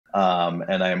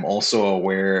And I'm also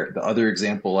aware, the other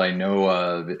example I know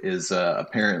of is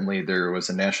apparently there was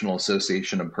a National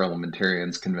Association of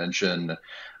Parliamentarians convention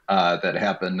that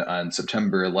happened on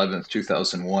September 11th,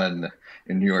 2001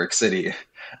 in New York City.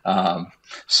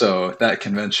 So that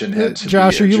convention had to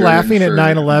Josh, be are you adjourned laughing at for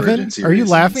 9/11? emergency Are you reasons.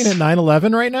 laughing at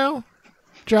 9/11 right now,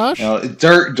 Josh? No,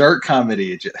 dark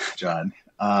comedy, John.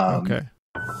 Okay.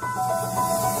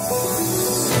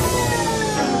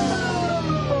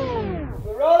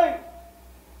 We're rolling.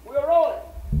 We're rolling.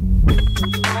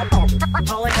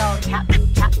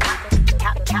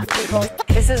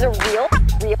 This is a real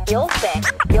thing.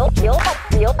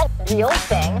 Real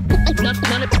thing.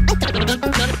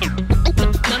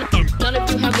 None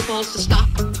of you have the balls to stop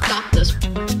this. Stop this.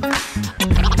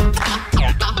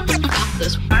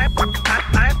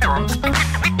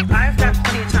 I've got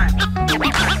plenty of time.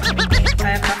 I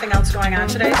have nothing else going on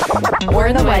today. We're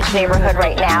in the Wedge neighborhood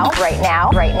right now.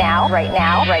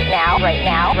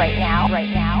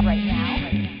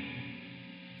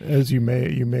 As you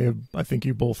may have, I think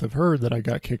you both have heard that I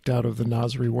got kicked out of the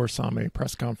Nasri Warsame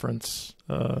press conference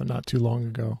not too long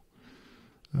ago.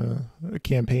 A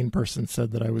campaign person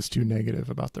said that I was too negative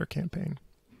about their campaign,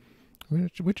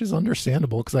 which is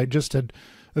understandable because I just had,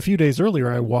 a few days earlier,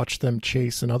 I watched them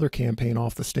chase another campaign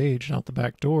off the stage, out the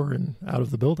back door and out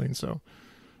of the building. So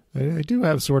I do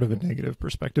have sort of a negative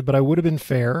perspective, but I would have been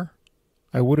fair.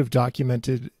 I would have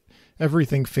documented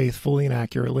everything faithfully and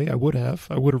accurately. I would have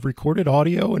recorded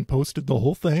audio and posted the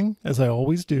whole thing, as I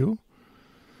always do.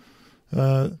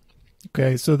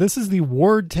 Okay, so this is the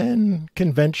Ward 10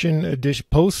 convention edition,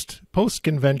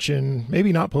 post-convention,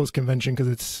 maybe not post-convention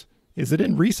because is it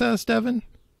in recess, Devin?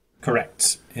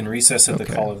 Correct. In recess at the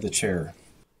call of the chair.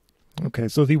 Okay,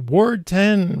 so the Ward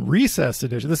 10 recess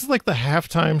edition. This is like the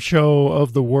halftime show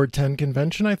of the Ward 10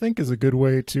 convention, I think, is a good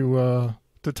way to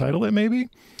title it, maybe,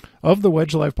 of the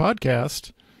Wedge Live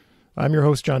podcast. I'm your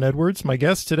host, John Edwards. My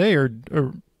guests today are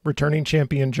returning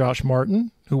champion Josh Martin,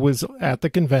 who was at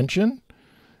the convention,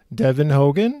 Devin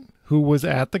Hogan, who was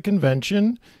at the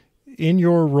convention in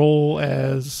your role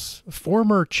as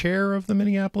former chair of the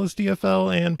Minneapolis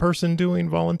DFL and person doing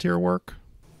volunteer work.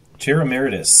 Chair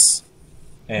emeritus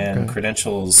and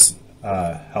credentials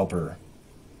helper.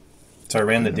 So I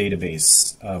ran the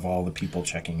database of all the people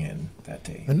checking in that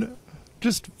day. And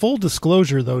just full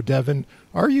disclosure, though, Devin,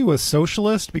 are you a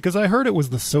socialist? Because I heard it was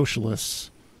the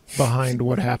socialists behind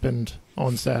what happened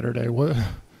on Saturday.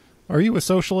 Are you a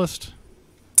socialist?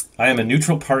 I am a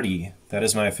neutral party. That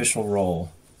is my official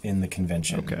role in the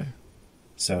convention. Okay.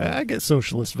 So I get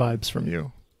socialist vibes from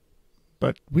you,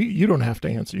 but you don't have to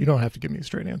answer. You don't have to give me a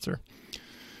straight answer.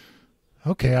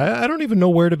 Okay, I don't even know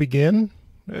where to begin.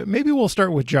 Maybe we'll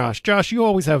start with Josh. Josh, you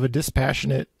always have a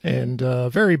dispassionate and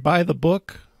very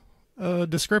by-the-book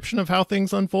description of how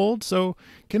things unfold. So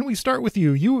can we start with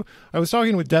you? I was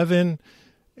talking with Devin,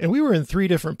 and we were in 3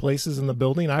 different places in the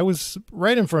building. I was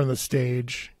right in front of the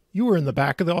stage. You were in the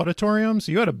back of the auditorium,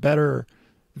 so you had a better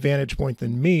vantage point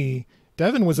than me.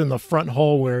 Devin was in the front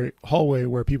hallway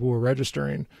where people were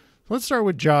registering. Let's start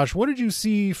with Josh. What did you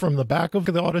see from the back of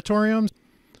the auditorium?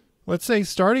 Let's say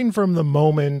starting from the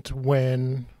moment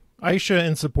when Aisha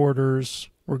and supporters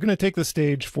were going to take the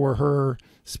stage for her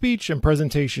speech and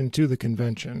presentation to the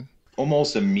convention.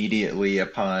 Almost immediately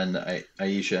upon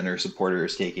Aisha and her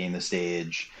supporters taking the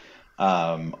stage,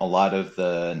 a lot of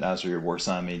the Nasri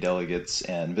Warsame delegates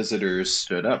and visitors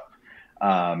stood up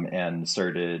and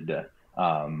started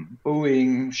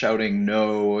booing, shouting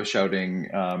no, shouting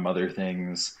other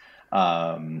things.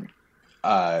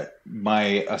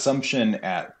 My assumption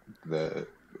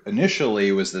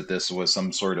initially was that this was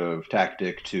some sort of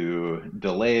tactic to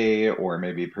delay or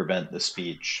maybe prevent the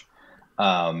speech.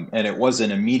 And it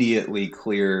wasn't immediately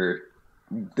clear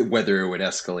whether it would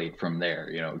escalate from there.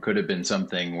 It could have been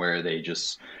something where they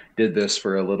just did this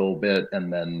for a little bit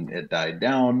and then it died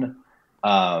down.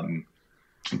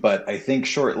 But I think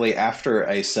shortly after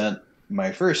I sent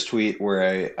my first tweet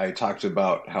where I talked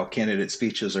about how candidate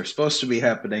speeches are supposed to be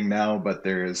happening now, but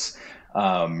there's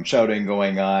shouting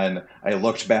going on, I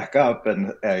looked back up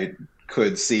and I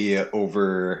could see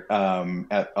over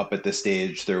up at the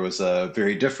stage, there was a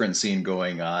very different scene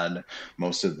going on.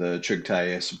 Most of the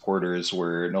Chughtai supporters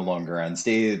were no longer on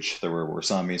stage. There were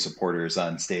Warsame supporters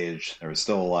on stage. There was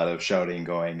still a lot of shouting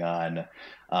going on.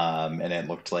 And it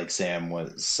looked like Sam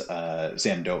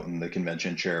Doughton, the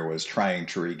convention chair, was trying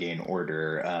to regain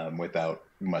order without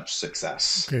much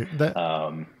success. Okay,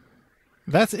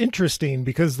 that's interesting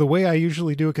because the way I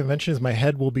usually do a convention is my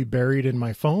head will be buried in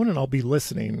my phone and I'll be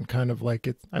listening, kind of like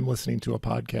I'm listening to a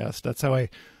podcast. That's how I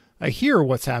hear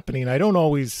what's happening. I don't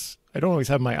always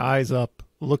have my eyes up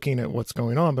looking at what's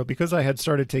going on, but because I had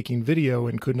started taking video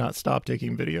and could not stop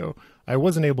taking video, I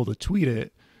wasn't able to tweet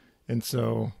it. And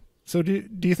so do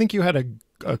you think you had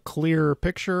a clear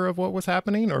picture of what was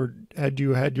happening, or had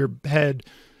you had your head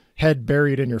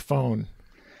buried in your phone?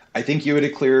 I think you had a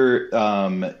clear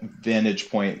vantage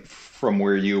point from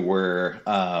where you were.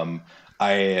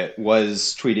 I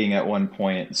was tweeting at one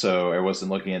point, so I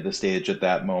wasn't looking at the stage at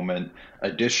that moment.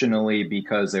 Additionally,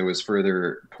 because I was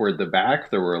further toward the back,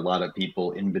 there were a lot of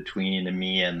people in between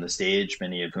me and the stage,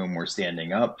 many of whom were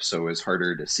standing up, so it was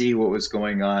harder to see what was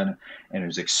going on, and it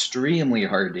was extremely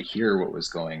hard to hear what was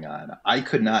going on. I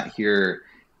could not hear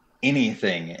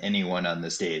anything anyone on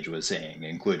the stage was saying,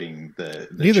 including the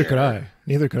Neither chair.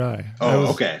 could I.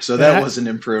 Oh, okay. So that wasn't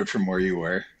improved from where you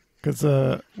were. Because,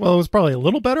 well, it was probably a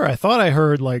little better. I thought I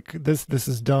heard, like, this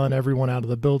is done, everyone out of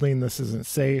the building, this isn't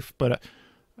safe. But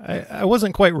I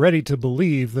wasn't quite ready to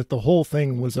believe that the whole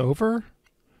thing was over.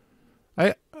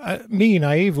 Me,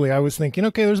 naively, I was thinking,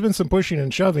 okay, there's been some pushing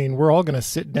and shoving. We're all going to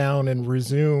sit down and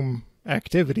resume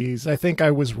activities. I think I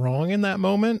was wrong in that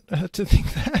moment to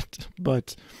think that.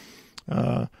 But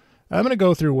I'm going to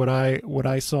go through what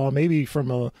I saw, maybe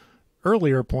from a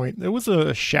earlier point. There was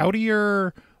a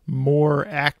shoutier, more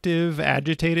active,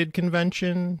 agitated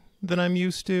convention than I'm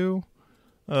used to.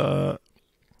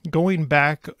 Going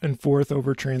back and forth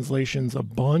over translations a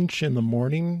bunch in the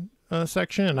morning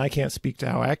section, and I can't speak to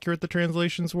how accurate the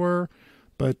translations were,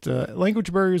 but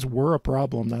language barriers were a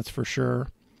problem, that's for sure.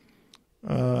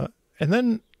 And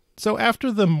then, so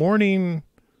after the morning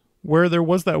where there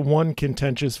was that one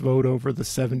contentious vote over the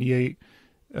 78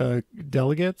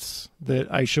 delegates that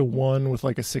Aisha won with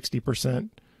like a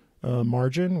 60%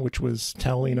 margin, which was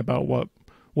telling about what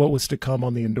was to come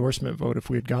on the endorsement vote if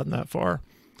we had gotten that far.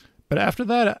 But after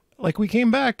that, like, we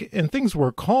came back and things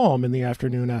were calm in the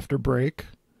afternoon after break.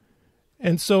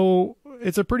 And so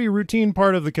it's a pretty routine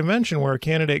part of the convention where a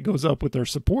candidate goes up with their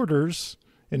supporters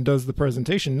and does the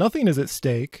presentation. Nothing is at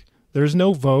stake. There's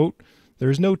no vote.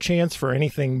 There's no chance for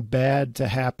anything bad to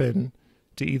happen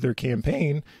to either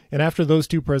campaign. And after those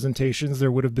two presentations,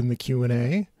 there would have been the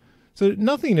Q&A. So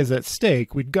nothing is at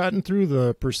stake. We'd gotten through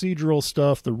the procedural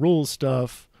stuff, the rules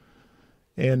stuff.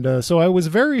 And so I was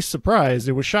very surprised.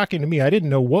 It was shocking to me. I didn't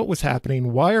know what was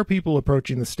happening. Why are people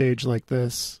approaching the stage like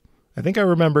this? I think I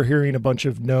remember hearing a bunch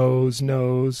of no's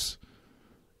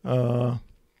from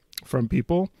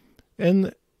people.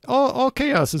 And all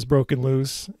chaos is broken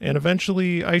loose. And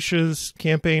eventually Aisha's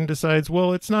campaign decides,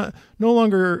 well, it's no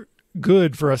longer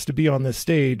good for us to be on this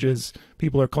stage as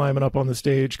people are climbing up on the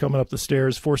stage, coming up the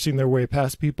stairs, forcing their way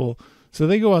past people. So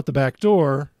they go out the back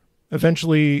door.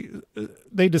 Eventually,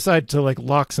 they decide to like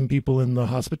lock some people in the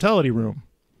hospitality room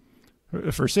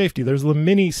for safety. There's a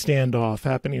mini standoff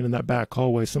happening in that back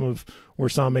hallway. Some of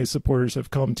Warsame's supporters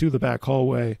have come to the back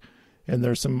hallway, and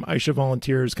there's some Aisha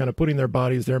volunteers kind of putting their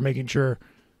bodies there, making sure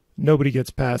nobody gets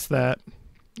past that.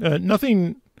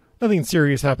 Nothing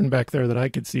serious happened back there that I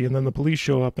could see, and then the police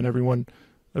show up and everyone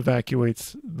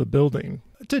evacuates the building.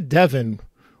 To Devin,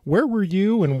 where were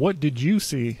you and what did you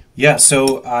see? Yeah,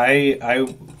 so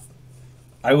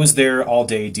I was there all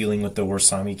day dealing with the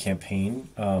Warsame campaign,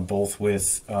 both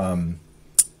with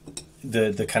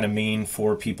the kind of main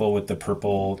four people with the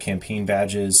purple campaign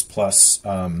badges, plus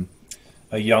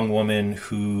a young woman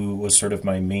who was sort of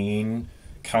my main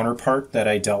counterpart that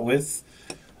I dealt with.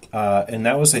 And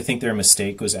that was, I think, their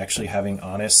mistake, was actually having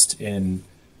honest and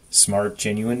smart,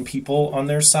 genuine people on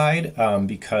their side,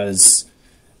 because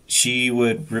she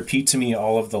would repeat to me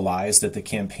all of the lies that the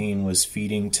campaign was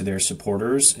feeding to their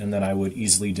supporters, and then I would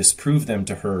easily disprove them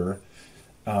to her,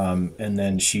 and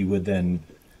then she would then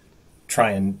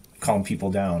try and calm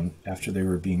people down after they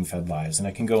were being fed lies. And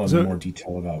I can go into more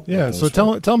detail about so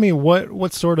tell me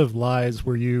what sort of lies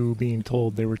were you being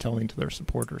told they were telling to their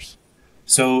supporters?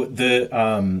 So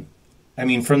I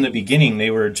mean, from the beginning,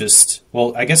 they were just,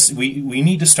 well, I guess we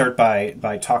need to start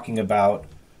by talking about,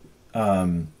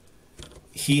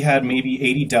 he had maybe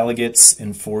 80 delegates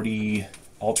and 40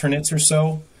 alternates or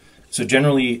so. So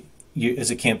generally,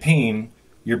 as a campaign,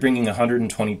 you're bringing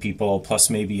 120 people plus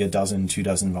maybe 2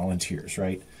 dozen volunteers,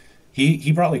 right?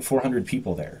 He brought like 400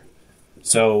 people there.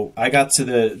 So I got to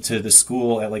the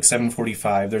school at like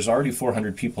 7:45. There's already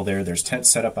 400 people there. There's tents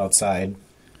set up outside.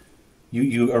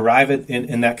 You arrive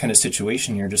in that kind of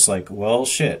situation, you're just like, well,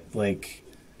 shit, like,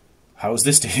 how is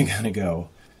this day going to go?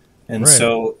 And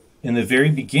so in the very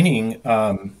beginning,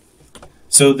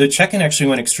 so the check-in actually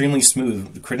went extremely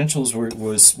smooth. The credentials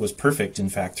was perfect, in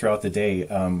fact, throughout the day.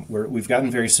 We've gotten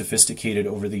very sophisticated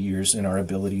over the years in our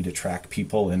ability to track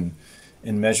people and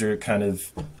measure kind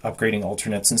of upgrading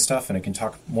alternates and stuff, and I can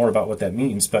talk more about what that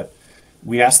means. But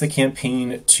we asked the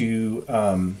campaign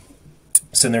to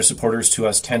send their supporters to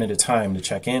us 10 at a time to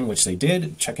check in, which they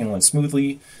did. Check-in went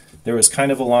smoothly. There was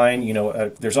kind of a line,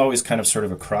 there's always kind of sort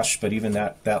of a crush, but even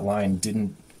that line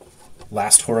didn't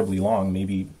last horribly long,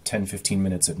 maybe 10, 15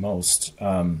 minutes at most.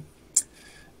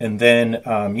 And then,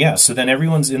 so then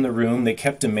everyone's in the room. They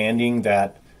kept demanding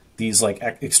that these like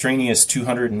extraneous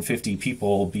 250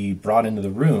 people be brought into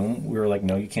the room. We were like,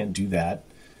 no, you can't do that.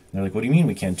 And they're like, what do you mean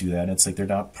we can't do that? And it's like, they're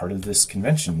not part of this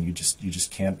convention. You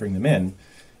just can't bring them in.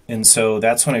 And so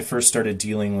that's when I first started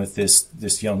dealing with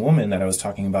this young woman that I was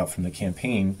talking about from the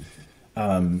campaign.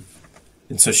 And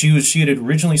so she had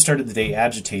originally started the day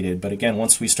agitated, but again,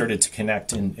 once we started to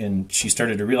connect and she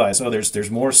started to realize, oh,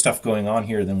 there's more stuff going on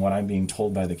here than what I'm being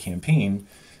told by the campaign,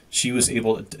 she was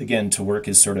able, again, to work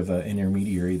as sort of an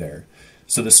intermediary there.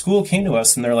 So the school came to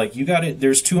us and they're like, you got it.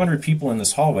 There's 200 people in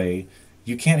this hallway.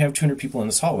 You can't have 200 people in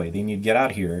this hallway. They need to get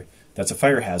out of here. That's a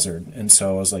fire hazard. And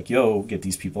so I was like, yo, get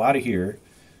these people out of here.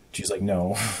 She's like,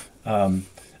 no.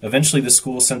 Eventually, the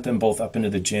school sent them both up into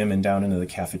the gym and down into the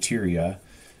cafeteria.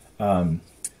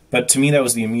 But to me, that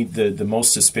was the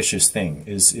most suspicious thing.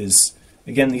 Is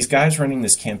again, these guys running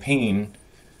this campaign,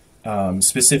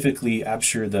 specifically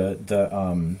Abshir,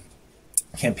 the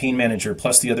campaign manager,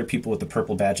 plus the other people with the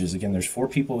purple badges. Again, there's 4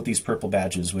 people with these purple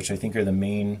badges, which I think are the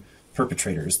main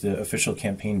perpetrators, the official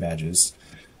campaign badges.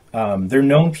 They're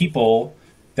known people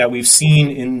that we've seen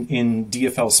in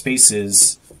DFL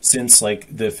spaces since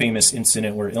like the famous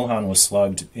incident where Ilhan was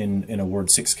slugged in a Ward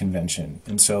 6 convention.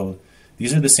 And so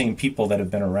these are the same people that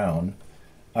have been around.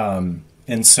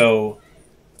 And so,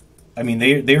 I mean,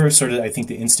 they were sort of, I think,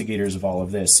 the instigators of all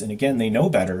of this. And again, they know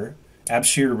better.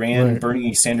 Abshir ran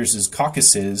Bernie Sanders'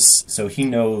 caucuses, so he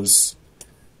knows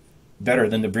better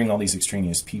than to bring all these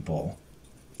extraneous people.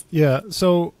 Yeah,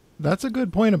 so that's a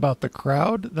good point about the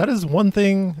crowd. That is one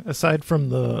thing, aside from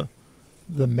the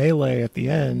melee at the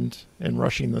end and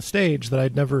rushing the stage, that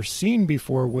I'd never seen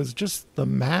before, was just the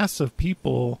mass of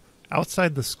people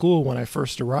outside the school when I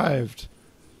first arrived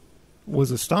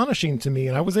was astonishing to me.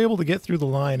 And I was able to get through the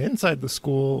line inside the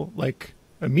school like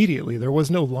immediately. There was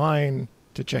no line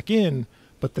to check in,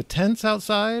 but the tents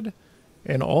outside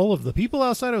and all of the people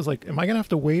outside, I was like, am I going to have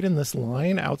to wait in this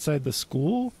line outside the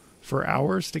school for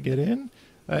hours to get in?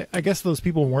 I guess those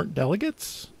people weren't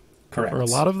delegates. Correct. Or a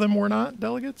lot of them were not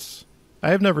delegates. I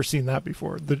have never seen that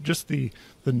before. Just the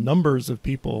numbers of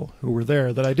people who were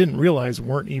there that I didn't realize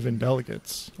weren't even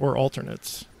delegates or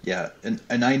alternates. Yeah, and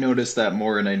I noticed that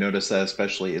more, and I noticed that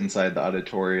especially inside the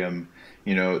auditorium.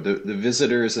 The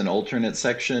visitors and alternate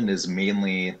section is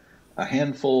mainly a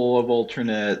handful of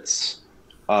alternates,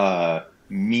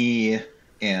 me,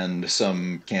 and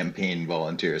some campaign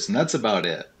volunteers, and that's about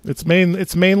it.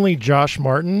 It's mainly Josh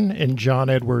Martin and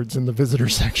John Edwards in the visitor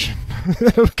section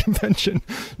of convention.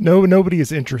 Nobody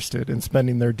is interested in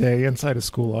spending their day inside a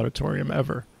school auditorium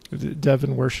ever.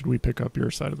 Devin, where should we pick up your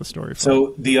side of the story from?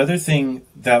 So the other thing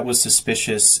that was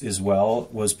suspicious as well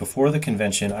was before the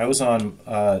convention, I was on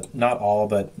not all,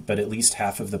 but at least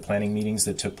half of the planning meetings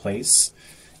that took place,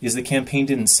 is the campaign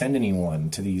didn't send anyone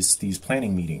to these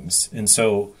planning meetings. And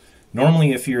so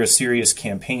normally if you're a serious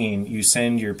campaign, you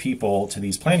send your people to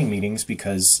these planning meetings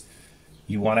because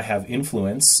you want to have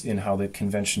influence in how the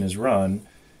convention is run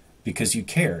because you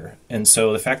care. And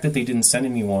so the fact that they didn't send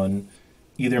anyone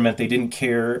either meant they didn't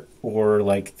care or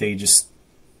like they just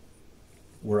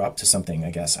were up to something, I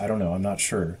guess. I don't know. I'm not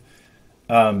sure.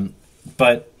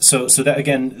 But so that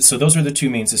again, so those are the two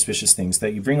main suspicious things,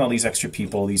 that you bring all these extra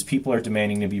people. These people are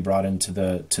demanding to be brought into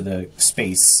the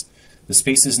space. The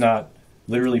space is not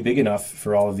literally big enough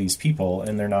for all of these people,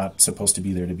 and they're not supposed to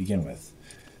be there to begin with.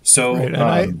 So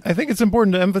right. And I think it's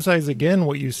important to emphasize again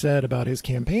what you said about his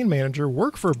campaign manager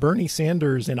worked for Bernie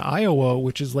Sanders in Iowa,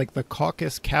 which is like the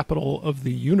caucus capital of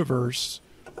the universe.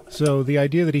 So the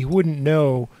idea that he wouldn't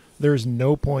know, there's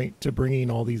no point to bringing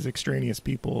all these extraneous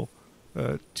people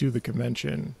to the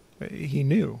convention. He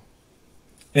knew.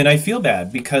 And I feel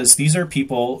bad because these are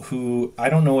people who, I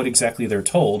don't know what exactly they're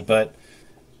told, but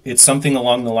it's something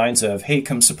along the lines of, hey,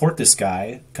 come support this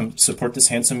guy, come support this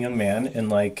handsome young man, and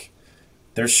like,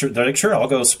 they're like, sure, I'll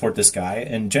go support this guy.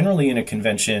 And generally in a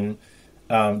convention,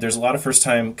 there's a lot of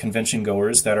first-time convention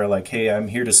goers that are like, hey, I'm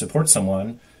here to support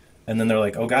someone. And then they're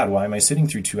like, oh, God, why am I sitting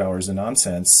through 2 hours of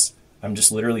nonsense? I'm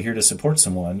just literally here to support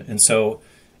someone. And so,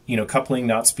 coupling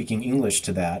not speaking English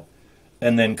to that,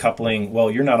 and then coupling,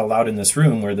 well, you're not allowed in this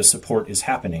room where the support is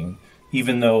happening,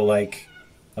 even though, like,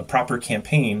 a proper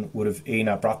campaign would have, A,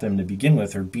 not brought them to begin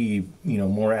with, or B,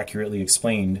 more accurately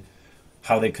explained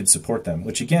how they could support them.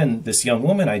 Which, again, this young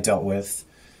woman I dealt with,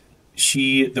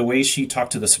 the way she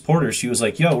talked to the supporters, she was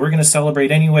like, yo, we're going to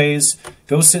celebrate anyways.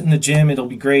 Go sit in the gym. It'll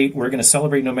be great. We're going to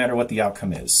celebrate no matter what the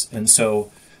outcome is. And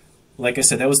so, like I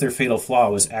said, that was their fatal flaw,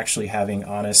 was actually having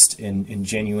honest and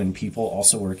genuine people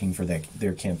also working for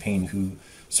their campaign who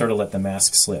sort of let the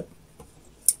mask slip.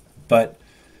 But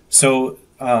so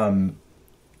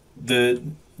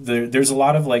there's a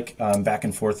lot of back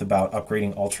and forth about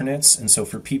upgrading alternates. And so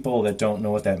for people that don't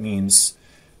know what that means,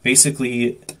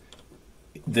 basically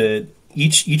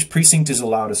each precinct is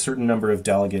allowed a certain number of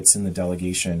delegates in the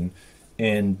delegation.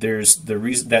 And there's the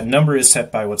reason that number is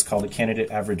set by what's called a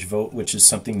candidate average vote, which is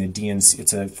something the DNC,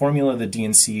 it's a formula the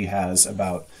DNC has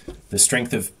about the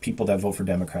strength of people that vote for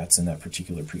Democrats in that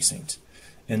particular precinct.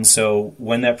 And so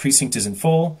when that precinct isn't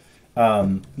full,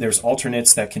 there's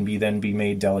alternates that can then be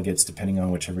made delegates depending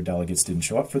on whichever delegates didn't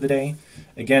show up for the day.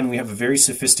 Again, we have a very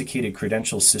sophisticated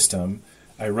credential system.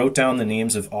 I wrote down the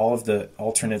names of all of the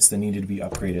alternates that needed to be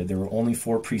upgraded. There were only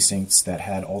 4 precincts that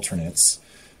had alternates.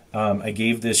 I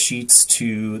gave the sheets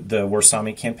to the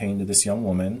Warsame campaign, to this young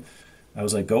woman. I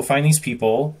was like, go find these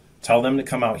people, tell them to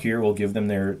come out here, we'll give them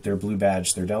their blue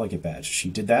badge, their delegate badge. She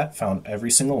did that, found every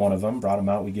single one of them, brought them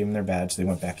out, we gave them their badge, they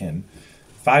went back in.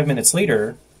 5 minutes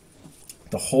later,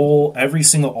 every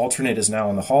single alternate is now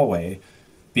in the hallway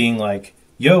being like,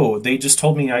 yo, they just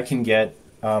told me I can get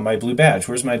my blue badge.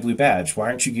 Where's my blue badge? Why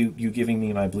aren't you giving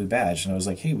me my blue badge? And I was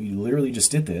like, hey, we literally just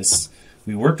did this.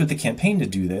 We worked with the campaign to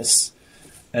do this.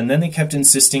 And then they kept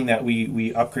insisting that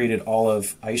we upgraded all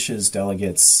of Aisha's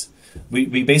delegates.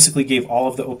 We basically gave all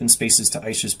of the open spaces to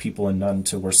Aisha's people and none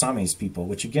to Warsame's people,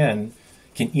 which again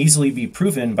can easily be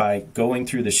proven by going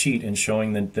through the sheet and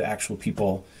showing the actual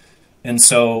people. And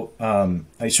so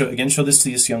I show this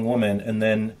to this young woman, and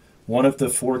then one of the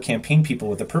 4 campaign people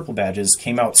with the purple badges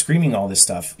came out screaming all this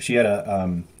stuff. She had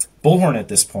a bullhorn at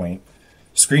this point,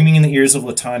 screaming in the ears of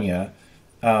LaTanya.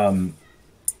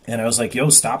 And I was like,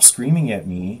 yo, stop screaming at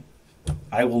me.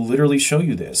 I will literally show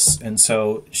you this. And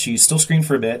so she still screamed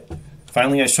for a bit.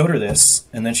 Finally, I showed her this,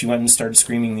 and then she went and started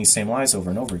screaming these same lies over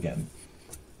and over again.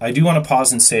 I do want to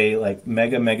pause and say,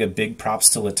 mega big props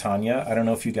to LaTanya. I don't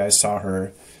know if you guys saw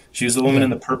her. She was the woman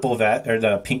in the purple vest, or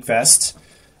the pink vest.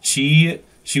 She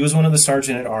was one of the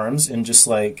sergeant at arms, and just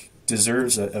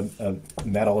deserves a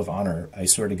medal of honor. I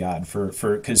swear to God,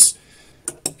 because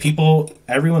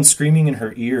everyone's screaming in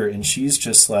her ear, and she's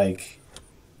just not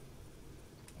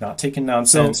taking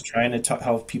nonsense, trying to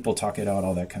help people talk it out,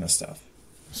 all that kind of stuff.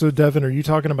 So Devin, are you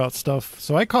talking about stuff?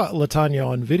 So I caught LaTanya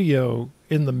on video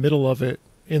in the middle of it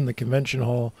in the convention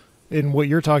hall. And what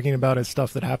you're talking about is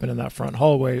stuff that happened in that front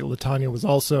hallway. LaTanya was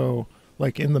also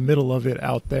in the middle of it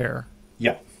out there.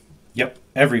 Yeah. Yep.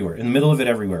 Everywhere. In the middle of it,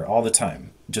 everywhere, all the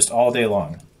time. Just all day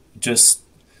long. Just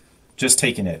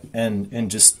taking it and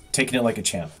just taking it like a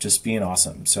champ. Just being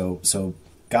awesome. So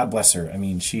God bless her. I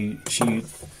mean, she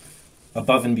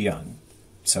above and beyond.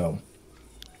 So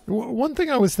one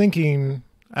thing I was thinking,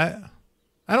 I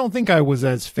don't think I was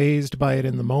as fazed by it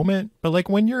in the moment, but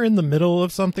when you're in the middle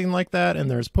of something like that and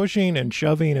there's pushing and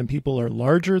shoving and people are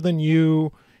larger than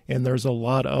you and there's a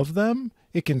lot of them,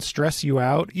 it can stress you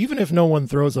out. Even if no one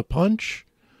throws a punch,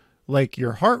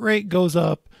 your heart rate goes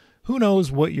up. Who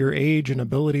knows what your age and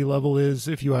ability level is?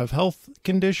 If you have health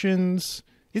conditions,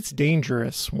 it's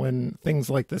dangerous when things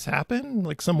like this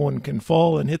happen. Someone can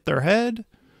fall and hit their head.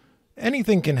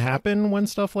 Anything can happen when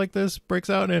stuff like this breaks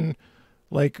out. And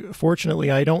fortunately,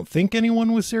 I don't think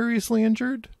anyone was seriously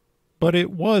injured, but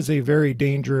it was a very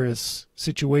dangerous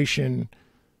situation.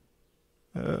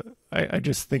 I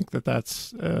just think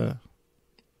that's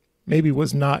maybe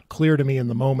was not clear to me in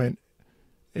the moment.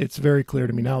 It's very clear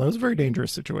to me now. That was a very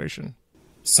dangerous situation.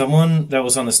 Someone that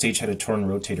was on the stage had a torn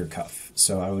rotator cuff,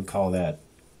 so I would call that.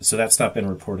 So that's not been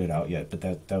reported out yet, but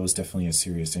that was definitely a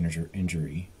serious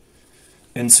injury.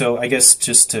 And so I guess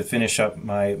just to finish up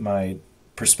my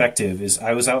perspective is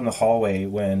I was out in the hallway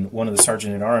when one of the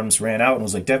sergeant at arms ran out and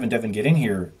was like, Devin, get in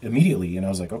here immediately. And I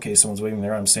was like, okay, someone's waving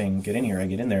their arm saying, get in here. I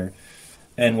get in there.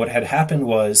 And what had happened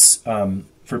was,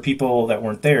 for people that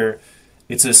weren't there,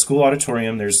 it's a school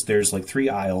auditorium. There's 3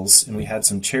 aisles, and we had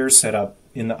some chairs set up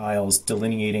in the aisles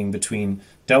delineating between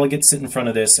delegates sit in front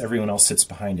of this, everyone else sits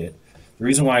behind it. The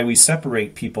reason why we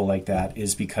separate people like that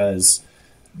is because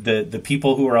the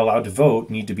people who are allowed to vote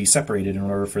need to be separated in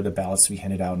order for the ballots to be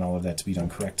handed out and all of that to be done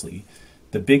correctly.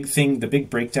 The big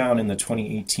breakdown in the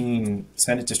 2018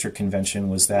 Senate District Convention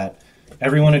was that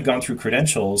everyone had gone through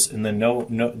credentials, and then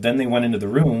then they went into the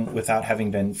room without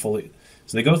having been fully.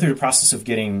 So they go through the process of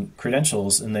getting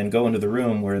credentials and then go into the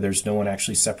room where there's no one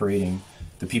actually separating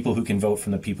the people who can vote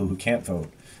from the people who can't vote.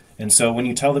 And so when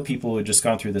you tell the people who had just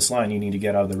gone through this line, you need to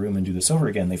get out of the room and do this over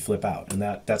again, they flip out. And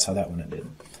that's how that one ended.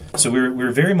 So we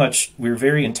were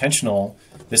very intentional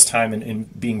this time in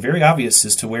being very obvious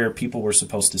as to where people were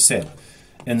supposed to sit.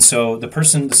 And so the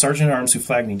sergeant at arms who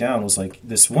flagged me down was like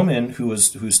this woman who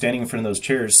was standing in front of those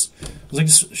chairs was like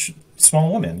a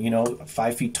small woman,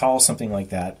 5 feet tall, something like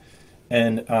that.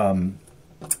 And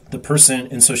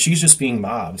and so she's just being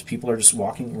mobbed. People are just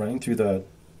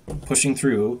pushing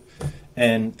through.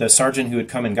 And the sergeant who had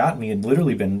come and gotten me had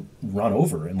literally been run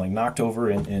over and like knocked over.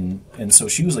 And so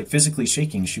she was like physically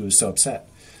shaking. She was so upset.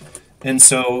 And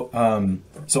so,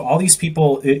 all these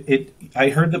people, I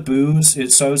heard the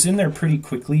boos. So I was in there pretty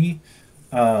quickly.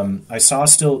 I saw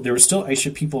there were still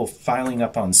Aisha people filing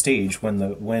up on stage when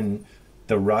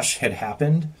the rush had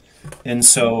happened. And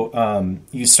so,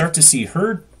 you start to see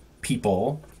her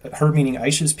meaning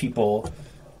Aisha's people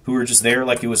who were just there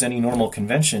like it was any normal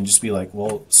convention, just be like,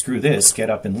 well, screw this, get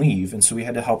up and leave. And so we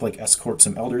had to help like escort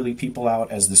some elderly people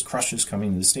out as this crush is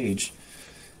coming to the stage.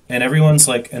 And everyone's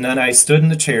like, and then I stood in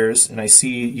the chairs and I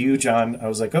see you, John. I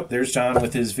was like, oh, there's John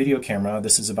with his video camera.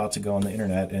 This is about to go on the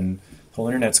internet and the whole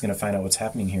internet's going to find out what's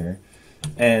happening here.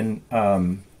 And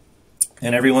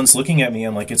everyone's looking at me.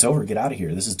 I'm like, it's over. Get out of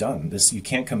here. This is done. You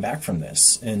can't come back from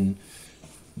this. And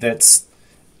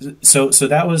so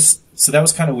that was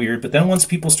kind of weird. But then once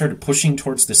people started pushing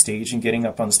towards the stage and getting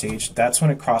up on stage, that's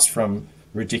when it crossed from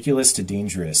ridiculous to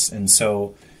dangerous. And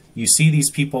so you see these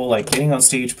people like getting on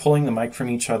stage, pulling the mic from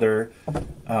each other.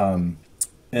 And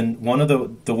one of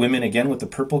the women, again with the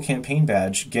purple campaign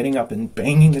badge, getting up and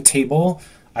banging the table.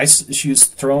 She was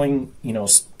throwing,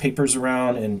 papers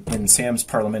around in Sam's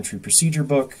parliamentary procedure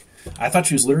book. I thought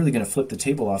she was literally going to flip the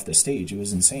table off the stage. It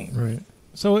was insane. Right.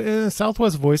 So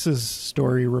Southwest Voices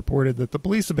story reported that the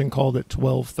police have been called at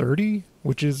 12:30,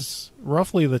 which is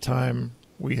roughly the time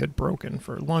we had broken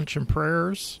for lunch and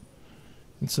prayers.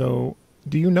 And so,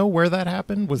 do you know where that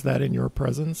happened? Was that in your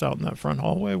presence out in that front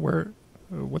hallway?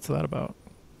 What's that about?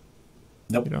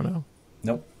 Nope. You don't know?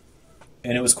 Nope.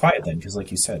 And it was quiet then, because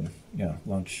like you said,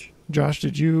 lunch. Josh,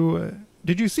 did you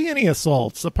see any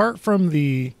assaults apart from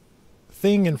the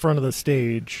thing in front of the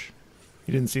stage?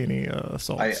 You didn't see any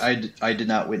assaults. I did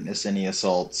not witness any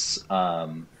assaults.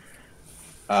 And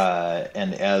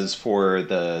as for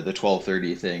the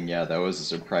 12:30 thing, yeah, that was a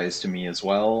surprise to me as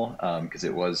well, because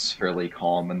it was fairly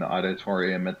calm in the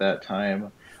auditorium at that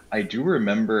time. I do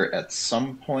remember at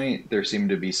some point there seemed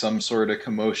to be some sort of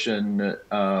commotion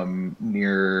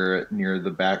near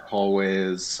the back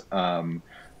hallways,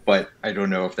 but I don't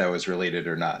know if that was related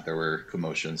or not. There were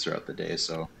commotions throughout the day,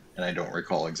 and I don't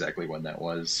recall exactly when that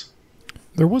was.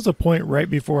 There was a point right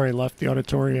before I left the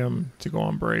auditorium to go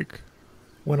on break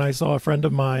when I saw a friend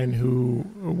of mine who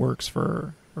works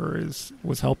for or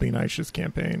was helping Aisha's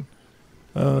campaign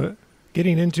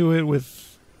getting into it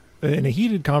in a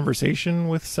heated conversation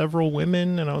with several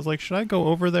women, and I was like, should I go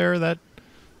over there? That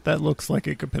looks like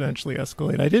it could potentially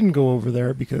escalate. I didn't go over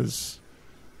there because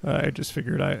I just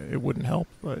figured it wouldn't help,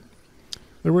 but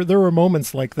there were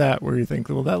moments like that where you think,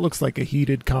 well, that looks like a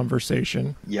heated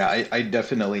conversation. Yeah, I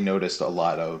definitely noticed a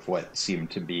lot of what seemed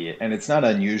to be, and it's not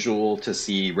unusual to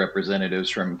see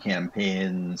representatives from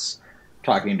campaigns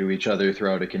talking to each other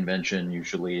throughout a convention,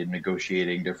 usually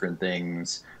negotiating different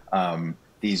things.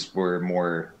 These were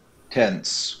more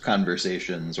tense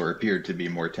conversations, or appeared to be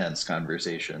more tense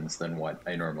conversations than what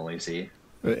I normally see.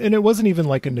 And it wasn't even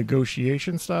like a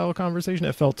negotiation style conversation.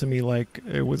 It felt to me like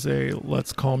it was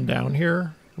let's calm down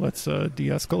here. Let's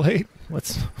de-escalate.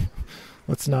 Let's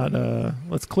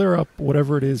clear up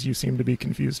whatever it is you seem to be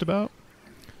confused about,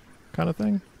 kind of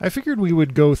thing. I figured we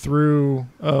would go through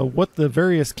what the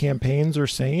various campaigns are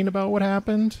saying about what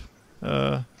happened.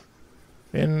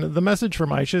 And the message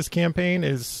from Aisha's campaign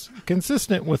is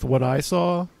consistent with what I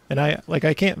saw. And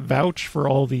I can't vouch for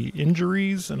all the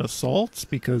injuries and assaults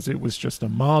because it was just a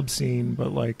mob scene,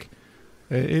 but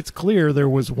it's clear there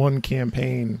was one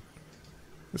campaign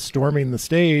storming the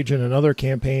stage and another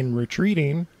campaign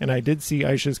retreating. And I did see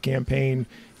Aisha's campaign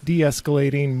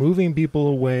de-escalating, moving people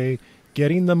away,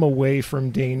 getting them away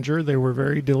from danger. They were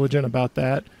very diligent about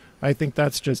that. I think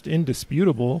that's just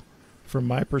indisputable from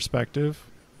my perspective.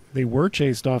 They were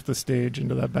chased off the stage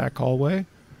into that back hallway.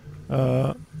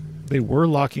 They were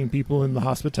locking people in the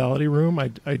hospitality room.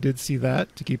 I did see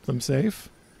that to keep them safe,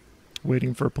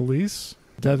 waiting for police.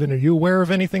 Devin, are you aware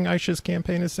of anything Aisha's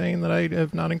campaign is saying that I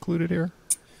have not included here?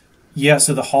 Yeah,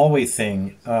 so the hallway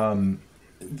thing. So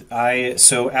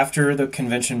after the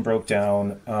convention broke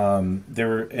down,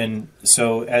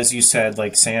 so as you said,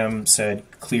 like Sam said,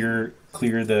 clear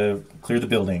the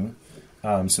building.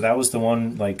 So that was the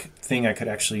one thing I could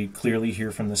actually clearly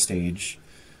hear from the stage.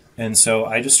 And so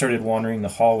I just started wandering the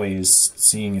hallways,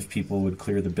 seeing if people would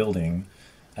clear the building.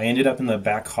 I ended up in the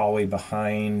back hallway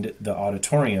behind the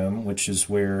auditorium, which is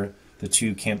where the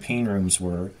two campaign rooms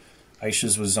were.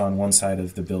 Aisha's was on one side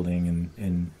of the building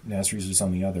and Nasri's was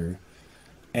on the other.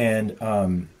 And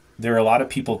there are a lot of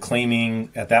people claiming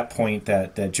at that point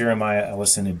that Jeremiah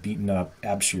Ellison had beaten up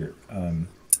Abshir,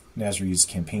 Nasri's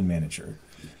campaign manager.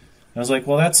 And I was like,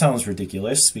 well, that sounds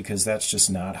ridiculous because that's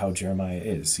just not how Jeremiah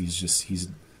is.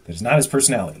 That's not his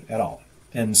personality at all.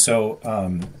 And so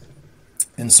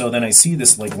then I see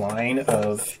this like line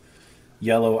of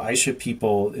yellow Aisha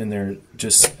people, and they're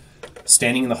just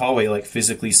standing in the hallway, like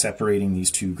physically separating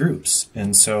these two groups.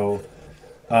 And so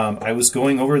I was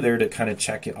going over there to kind of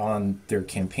check it on their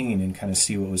campaign and kind of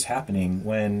see what was happening,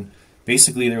 when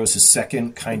basically there was a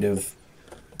second kind of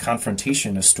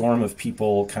confrontation, a storm of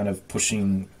people kind of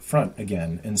pushing front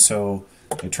again. And so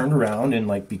I turned around and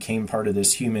like became part of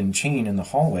this human chain in the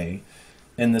hallway.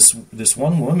 And this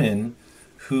one woman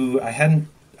who I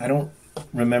don't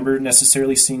remember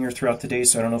necessarily seeing her throughout the day,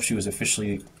 so I don't know if she was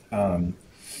officially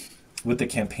with the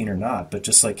campaign or not, but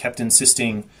just like kept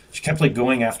insisting, she kept like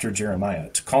going after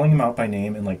Jeremiah, calling him out by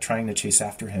name and like trying to chase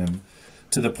after him,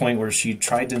 to the point where she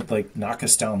tried to like knock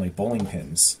us down like bowling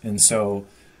pins. And so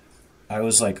I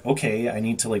was like, okay, I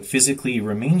need to like physically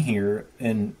remain here,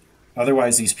 and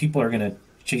otherwise these people are going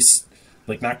to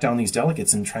knock down these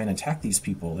delegates and try and attack these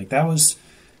people. Like that was,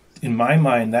 in my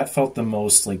mind, that felt the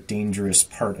most like dangerous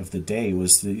part of the day,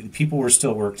 was the people were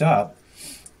still worked up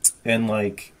and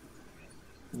like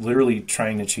literally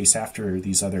trying to chase after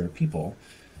these other people.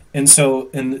 And so,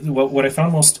 and what I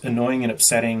found most annoying and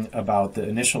upsetting about the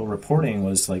initial reporting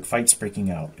was like fights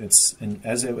breaking out.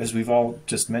 As we've all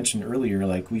just mentioned earlier,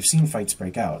 like we've seen fights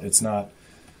break out.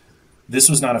 This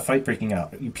was not a fight breaking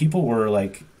out. People were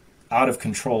like out of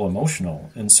control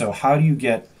emotional. And so how do you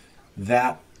get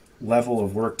that level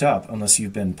of worked up unless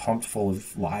you've been pumped full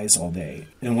of lies all day?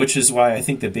 And which is why I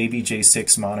think the Baby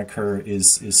J6 moniker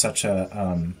is such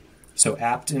a so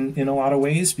apt in a lot of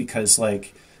ways, because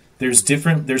like there's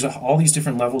all these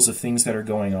different levels of things that are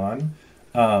going on,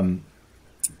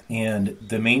 and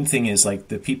the main thing is like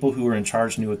the people who were in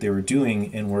charge knew what they were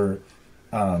doing and were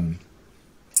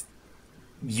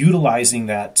utilizing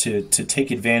that to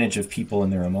take advantage of people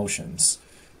and their emotions.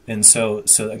 And so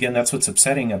again, that's what's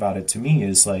upsetting about it to me,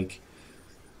 is like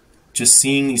just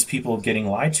seeing these people getting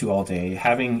lied to all day,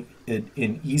 having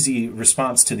an easy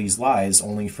response to these lies,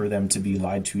 only for them to be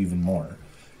lied to even more.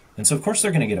 And so of course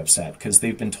they're going to get upset, because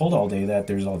they've been told all day that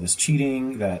there's all this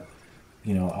cheating, that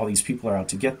all these people are out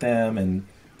to get them, and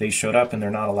they showed up and they're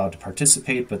not allowed to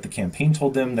participate, but the campaign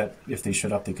told them that if they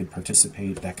showed up they could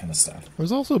participate, that kind of stuff.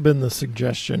 There's also been the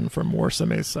suggestion from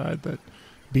Warsame's side that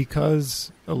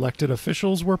because elected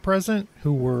officials were present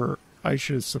who were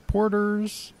Aisha's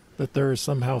supporters, that there is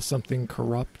somehow something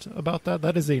corrupt about that.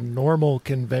 That is a normal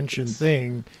convention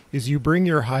thing, is you bring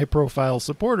your high-profile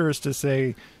supporters to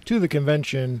say to the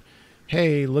convention,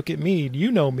 hey, look at me,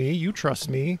 you know me, you trust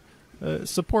me,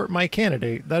 support my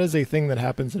candidate. That is a thing that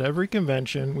happens at every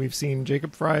convention. We've seen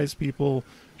Jacob Fry's people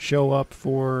show up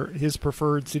for his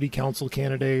preferred city council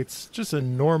candidates. Just a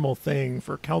normal thing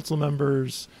for council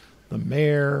members, the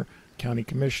mayor, county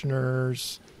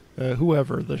commissioners,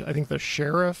 whoever. I think the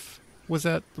sheriff was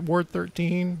at Ward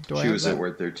 13. She was at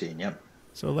Ward 13, yep.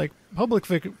 So like public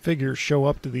figures show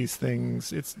up to these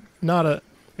things. It's not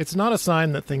a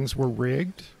sign that things were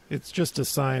rigged. It's just a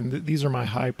sign that these are my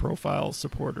high-profile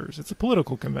supporters. It's a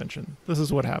political convention. This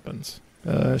is what happens.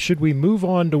 Should we move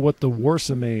on to what the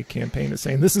Warsame campaign is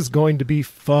saying? This is going to be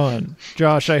fun.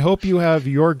 Josh, I hope you have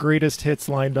your greatest hits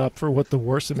lined up for what the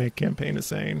Warsame campaign is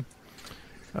saying.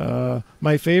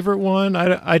 My favorite one,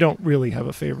 I don't really have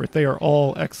a favorite. They are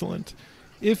all excellent.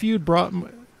 If you'd brought,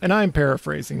 and I'm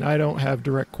paraphrasing, I don't have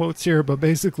direct quotes here, but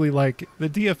basically like the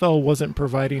DFL wasn't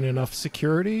providing enough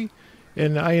security.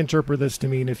 And I interpret this to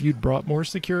mean if you'd brought more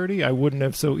security, I wouldn't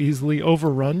have so easily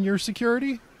overrun your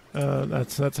security.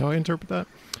 That's how I interpret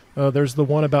that. There's the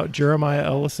one about Jeremiah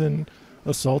Ellison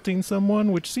assaulting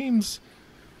someone, which seems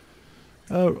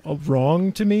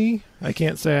wrong to me. I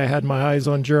can't say I had my eyes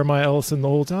on Jeremiah Ellison the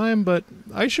whole time, but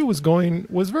Aisha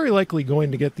was very likely going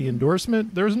to get the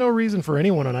endorsement. There's no reason for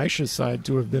anyone on Aisha's side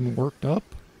to have been worked up.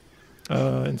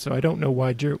 And so I don't know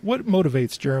why. What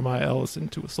motivates Jeremiah Ellison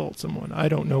to assault someone? I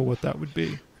don't know what that would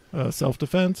be.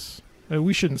 Self-defense?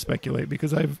 We shouldn't speculate,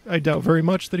 because I doubt very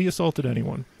much that he assaulted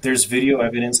anyone. There's video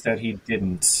evidence that he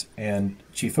didn't, and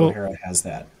Chief O'Hara has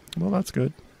that. Well, that's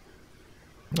good.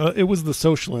 It was the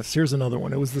socialists. Here's another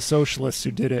one. It was the socialists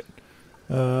who did it.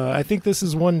 I think this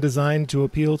is one designed to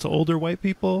appeal to older white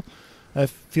people. That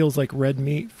feels like red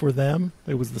meat for them.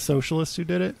 It was the socialists who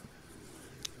did it.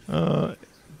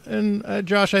 And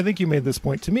Josh, I think you made this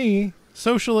point to me.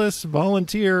 Socialists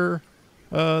volunteer.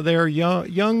 They are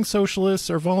young socialists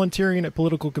are volunteering at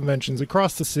political conventions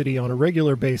across the city on a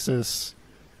regular basis.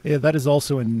 Yeah, that is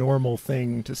also a normal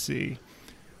thing to see.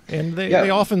 And they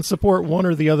often support one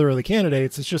or the other of the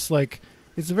candidates. It's just like,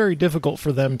 it's very difficult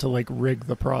for them to like rig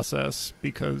the process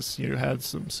because you had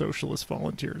some socialist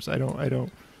volunteers. I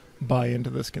don't buy into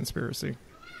this conspiracy.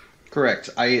 Correct.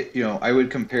 I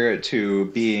would compare it to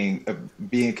being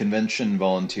a convention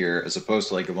volunteer as opposed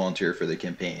to like a volunteer for the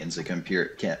campaigns.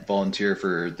 Can't volunteer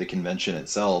for the convention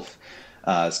itself.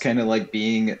 It's kind of like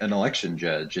being an election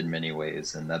judge in many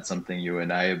ways, and that's something you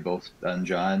and I have both done,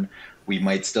 John. We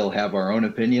might still have our own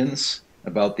opinions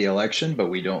about the election, but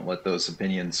we don't let those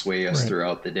opinions sway us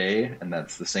throughout the day, and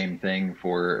that's the same thing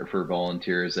for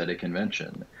volunteers at a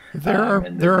convention.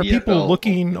 There are people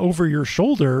looking over your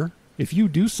shoulder. If you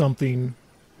do something,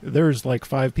 there's like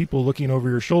 5 people looking over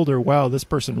your shoulder. Wow, this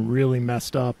person really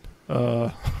messed up.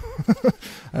 I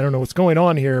don't know what's going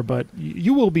on here, but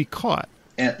you will be caught.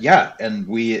 And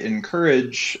we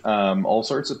encourage all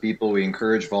sorts of people. We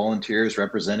encourage volunteers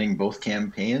representing both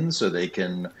campaigns so they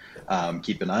can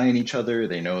keep an eye on each other.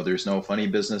 They know there's no funny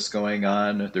business going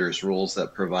on. There's rules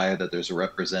that provide that there's a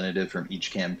representative from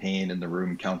each campaign in the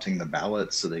room counting the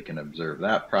ballots so they can observe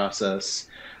that process.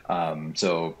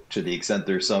 So to the extent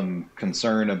there's some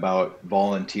concern about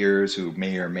volunteers who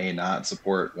may or may not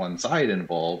support one side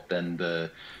involved, then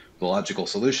the logical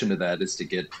solution to that is to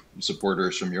get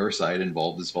supporters from your side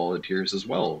involved as volunteers as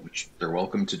well, which they're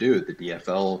welcome to do. The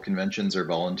DFL conventions are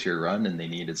volunteer run and they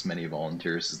need as many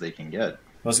volunteers as they can get.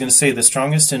 I was going to say the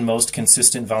strongest and most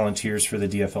consistent volunteers for the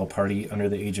DFL party under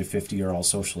the age of 50 are all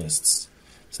socialists.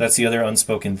 So that's the other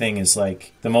unspoken thing is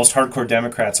like the most hardcore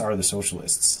Democrats are the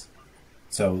socialists.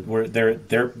 So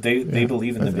they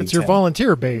believe in the big It's your 10.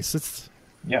 volunteer base. It's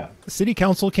Yeah. city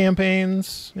council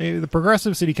campaigns. The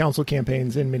progressive city council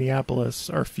campaigns in Minneapolis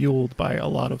are fueled by a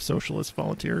lot of socialist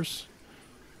volunteers.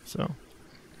 So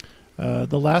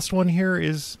the last one here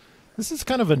is, this is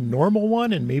kind of a normal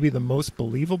one and maybe the most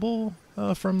believable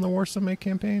from the Warsame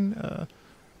campaign.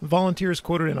 Volunteers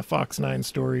quoted in a Fox 9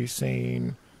 story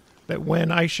saying that when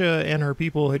Aisha and her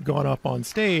people had gone up on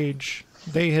stage,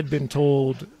 they had been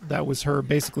told that was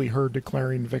basically her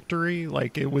declaring victory,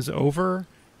 like it was over.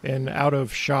 And out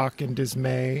of shock and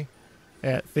dismay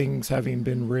at things having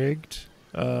been rigged,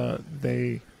 that's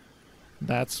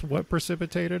what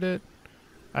precipitated it.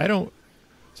 I don't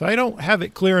have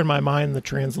it clear in my mind the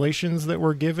translations that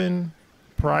were given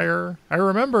prior. I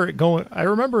remember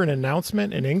an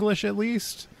announcement in English at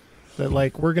least that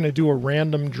like we're going to do a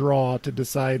random draw to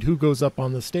decide who goes up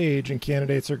on the stage and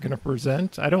candidates are going to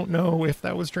present. I don't know if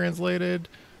that was translated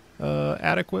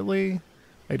adequately.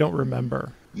 I don't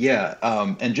remember. Yeah,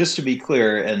 and just to be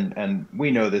clear, and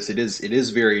we know this, it is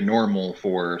very normal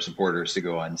for supporters to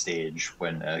go on stage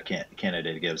when a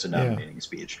candidate gives a nominating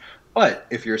speech. But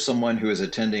if you're someone who is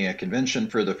attending a convention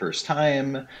for the first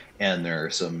time and there are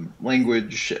some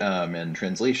language and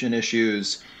translation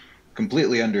issues,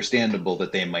 completely understandable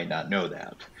that they might not know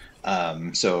that.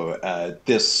 So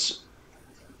this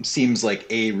seems like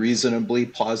a reasonably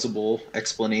plausible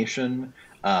explanation,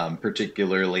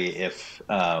 particularly if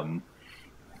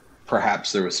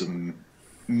perhaps there was some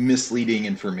misleading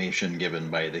information given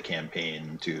by the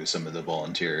campaign to some of the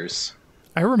volunteers.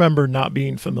 I remember not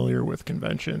being familiar with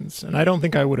conventions, and I don't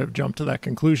think I would have jumped to that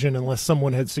conclusion unless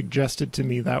someone had suggested to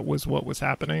me that was what was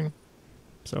happening.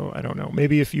 So I don't know.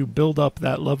 Maybe if you build up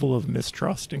that level of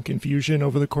mistrust and confusion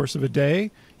over the course of a day,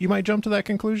 you might jump to that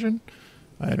conclusion.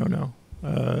 I don't know.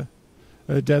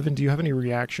 Devin, do you have any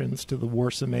reactions to the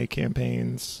Warsame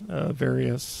campaign's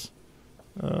various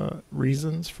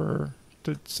reasons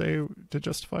to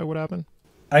justify what happened?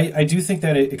 I do think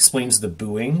that it explains the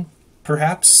booing,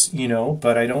 perhaps,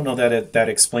 but I don't know that that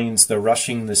explains the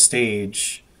rushing the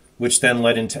stage, which then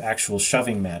led into actual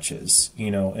shoving matches,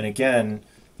 and again,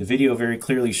 the video very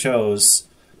clearly shows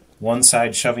one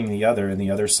side shoving the other and the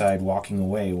other side walking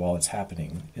away while it's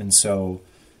happening. And so,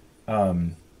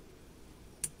 I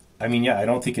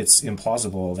don't think it's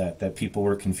implausible that people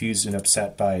were confused and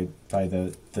upset by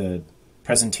the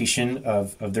presentation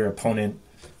of their opponent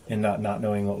and not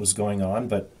knowing what was going on,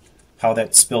 but how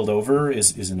that spilled over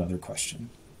is another question.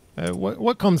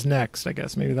 What comes next, I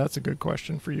guess? Maybe that's a good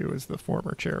question for you as the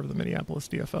former chair of the Minneapolis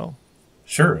DFL.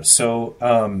 Sure. So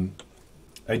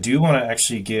I do want to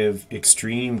actually give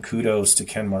extreme kudos to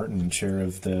Ken Martin, chair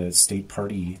of the state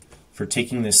party, for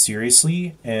taking this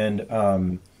seriously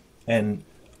and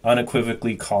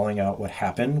unequivocally calling out what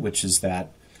happened, which is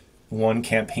that one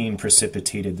campaign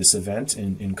precipitated this event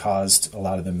and caused a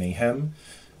lot of the mayhem.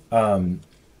 And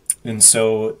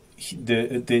so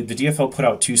the DFL put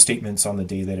out two statements on the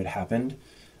day that it happened.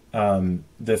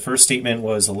 The first statement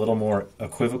was a little more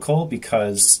equivocal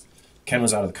because Ken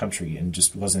was out of the country and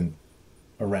just wasn't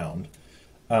around.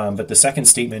 But the second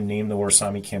statement named the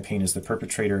Warsame campaign as the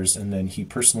perpetrators, and then he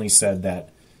personally said that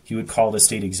he would call the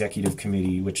state executive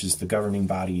committee, which is the governing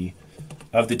body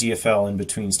of the DFL in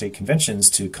between state conventions,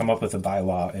 to come up with a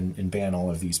bylaw and ban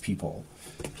all of these people.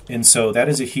 And so that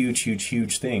is a huge, huge,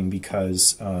 huge thing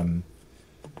because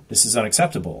this is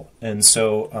unacceptable. And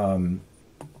so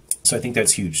so I think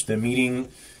that's huge. The meeting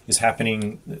is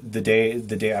happening the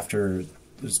day after.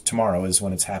 Tomorrow is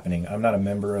when it's happening. I'm not a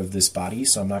member of this body,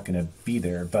 so I'm not going to be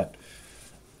there, but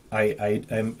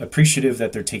I'm appreciative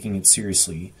that they're taking it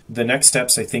seriously. The next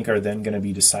steps, I think, are then going to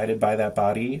be decided by that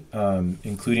body,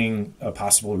 including a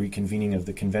possible reconvening of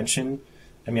the convention.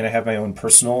 I mean, I have my own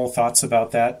personal thoughts about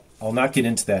that. I'll not get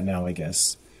into that now, I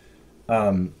guess.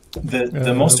 The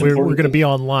most important... We're going to be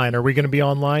online. Are we going to be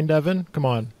online, Devin? Come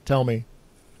on, tell me.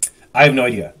 I have no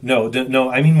idea. No.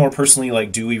 I mean more personally,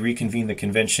 like, do we reconvene the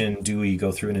convention? Do we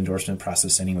go through an endorsement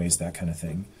process anyways? That kind of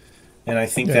thing. And I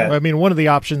think that... I mean, one of the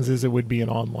options is it would be an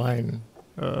online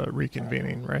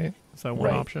reconvening, right? Is that one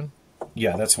option?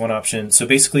 Yeah, that's one option. So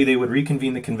basically they would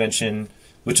reconvene the convention,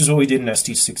 which is what we did in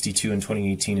ST 62 in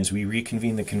 2018, is we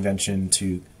reconvened the convention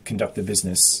to conduct the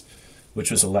business,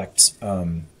 which was elect...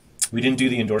 we didn't do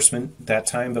the endorsement that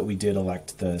time, but we did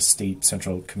elect the state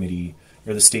central committee,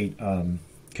 or the state...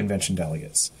 convention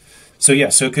delegates. So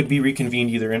it could be reconvened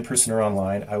either in person or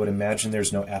online. I would imagine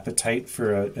there's no appetite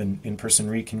for an in-person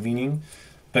reconvening,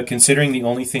 but considering the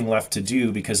only thing left to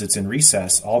do, because it's in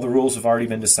recess, all the rules have already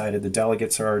been decided, the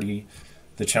delegates are already,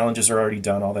 the challenges are already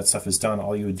done, all that stuff is done.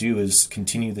 All you would do is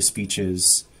continue the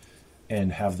speeches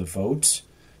and have the vote.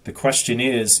 The question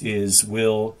is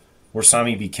will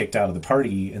Warsame be kicked out of the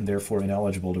party and therefore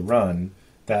ineligible to run?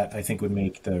 That I think would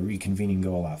make the reconvening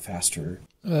go a lot faster.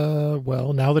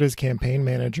 Well, now that his campaign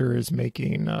manager is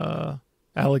making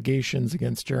allegations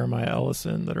against Jeremiah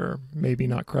Ellison that are maybe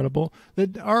not credible,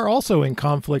 that are also in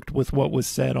conflict with what was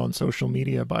said on social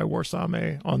media by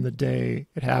Warsame on the day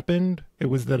it happened. It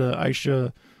was that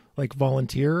Aisha,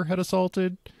 volunteer had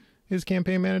assaulted his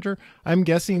campaign manager. I'm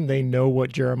guessing they know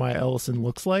what Jeremiah Ellison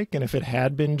looks like, and if it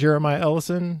had been Jeremiah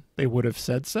Ellison, they would have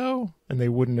said so, and they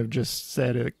wouldn't have just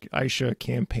said Aisha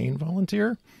campaign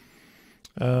volunteer.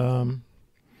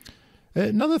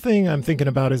 Another thing I'm thinking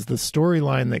about is the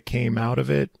storyline that came out of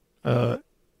it.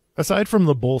 Aside from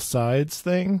the both sides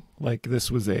thing, like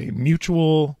this was a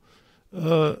mutual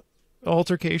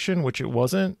altercation, which it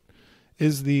wasn't,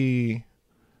 is the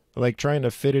trying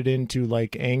to fit it into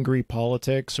angry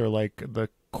politics or the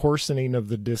coarsening of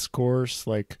the discourse.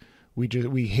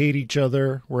 We hate each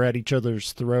other. We're at each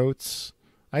other's throats.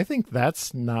 I think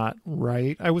that's not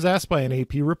right. I was asked by an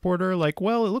AP reporter,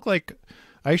 well, it looked like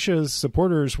Aisha's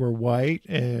supporters were white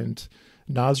and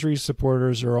Nasri's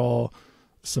supporters are all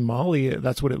Somali.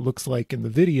 That's what it looks like in the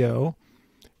video.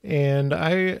 And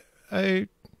I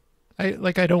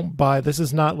don't buy, this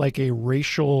is not a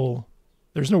racial,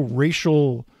 there's no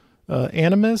racial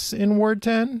animus in Ward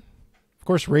 10. Of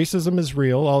course, racism is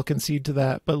real. I'll concede to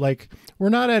that. But we're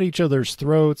not at each other's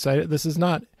throats. This is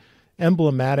not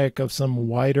emblematic of some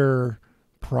wider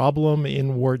problem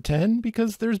in Ward 10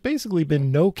 because there's basically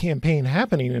been no campaign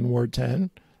happening in Ward 10.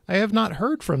 I have not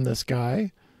heard from this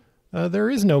guy. There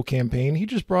is no campaign. He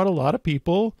just brought a lot of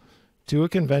people to a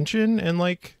convention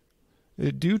and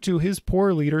due to his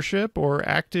poor leadership or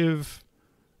active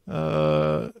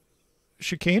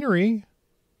chicanery,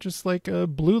 just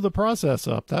blew the process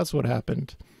up. That's what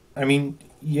happened. I mean,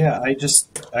 yeah,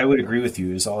 I would agree with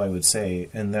you is all I would say.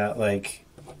 And that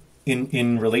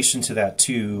in relation to that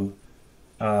too,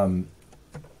 the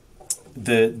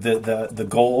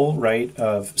goal, right,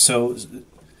 of, so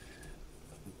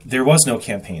there was no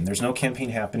campaign. There's no campaign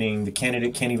happening. The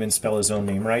candidate can't even spell his own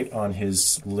name right on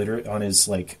his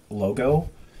logo.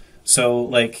 So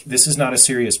this is not a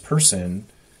serious person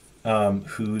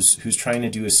who's trying to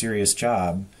do a serious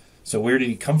job. So where did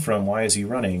he come from? Why is he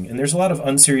running? And there's a lot of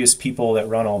unserious people that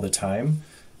run all the time,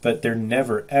 but they're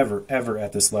never, ever, ever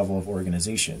at this level of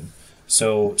organization.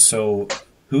 So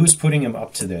who's putting him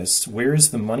up to this? Where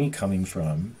is the money coming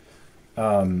from?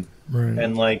 Right.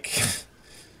 And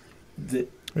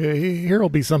here'll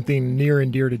be something near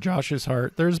and dear to Josh's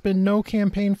heart. There's been no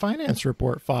campaign finance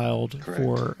report filed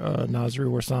for Nasri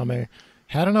Warsame.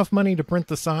 Had enough money to print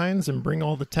the signs and bring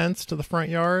all the tents to the front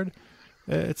yard.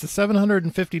 It's a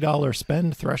 $750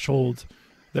 spend threshold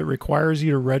that requires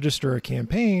you to register a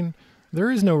campaign. There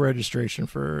is no registration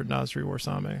for Nasri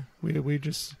Warsame.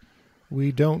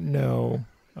 We don't know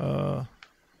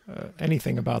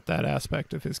anything about that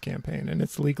aspect of his campaign, and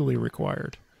it's legally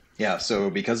required. Yeah, so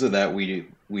because of that,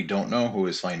 we don't know who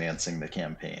is financing the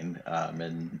campaign,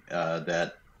 and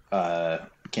that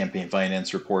campaign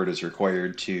finance report is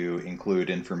required to include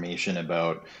information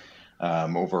about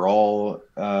overall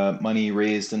money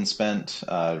raised and spent,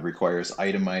 requires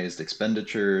itemized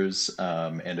expenditures,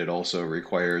 and it also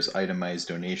requires itemized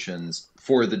donations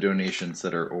for the donations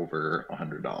that are over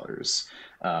 $100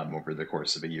 over the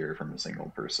course of a year from a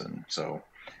single person. So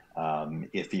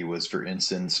if he was, for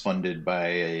instance, funded by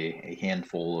a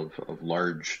handful of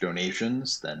large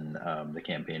donations, then the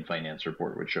campaign finance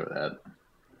report would show that.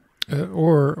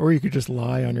 Or you could just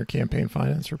lie on your campaign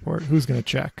finance report. Who's going to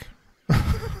check?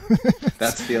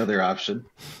 That's the other option.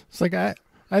 It's like I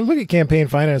look at campaign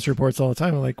finance reports all the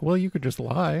time. I'm like, well, you could just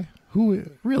lie. Who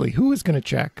is going to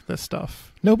check this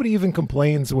stuff? Nobody even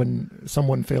complains when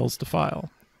someone fails to file.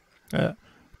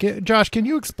 Josh, can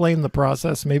you explain the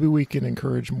process? Maybe we can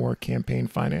encourage more campaign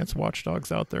finance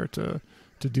watchdogs out there to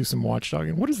do some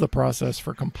watchdogging. What is the process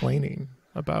for complaining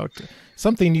about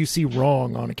something you see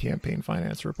wrong on a campaign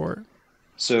finance report?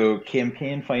 So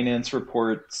campaign finance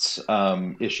reports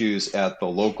issues at the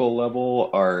local level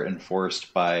are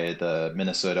enforced by the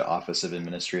Minnesota Office of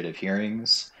Administrative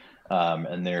Hearings.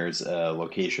 And there's a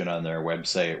location on their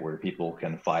website where people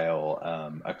can file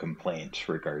a complaint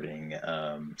regarding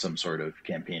some sort of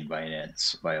campaign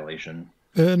finance violation.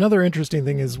 Another interesting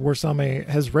thing is Warsame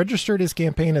has registered his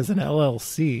campaign as an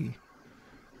LLC.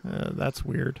 That's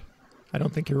weird. I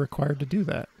don't think you're required to do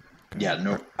that. Okay.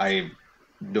 Yeah,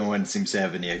 no one seems to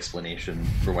have any explanation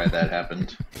for why that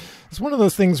happened. It's one of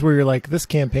those things where you're like, this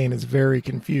campaign is very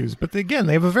confused. But again,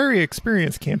 they have a very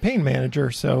experienced campaign manager,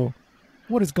 so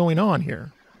what is going on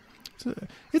here?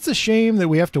 It's a shame that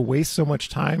we have to waste so much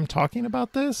time talking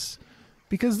about this,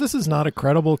 because this is not a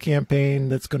credible campaign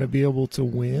that's going to be able to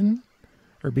win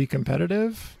or be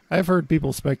competitive. I've heard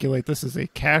people speculate this is a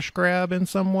cash grab in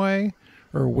some way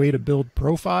or a way to build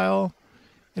profile.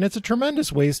 And it's a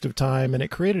tremendous waste of time, and it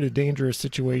created a dangerous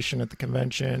situation at the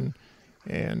convention.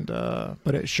 And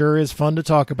but it sure is fun to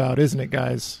talk about, isn't it,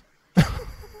 guys?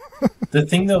 The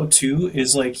thing, though, too,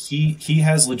 is like he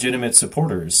has legitimate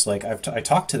supporters. Like I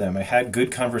talked to them. I had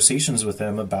good conversations with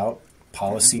them about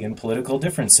policy and political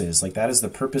differences. Like that is the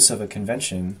purpose of a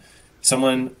convention.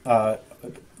 Someone,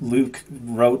 Luke,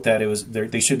 wrote that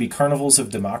they should be carnivals of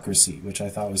democracy, which I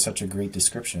thought was such a great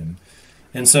description.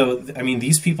 And so, I mean,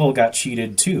 these people got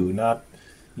cheated too. Not,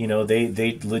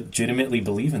 they legitimately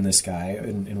believe in this guy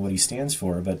and what he stands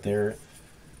for. But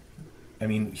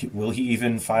will he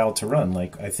even file to run?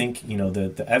 Like, I think,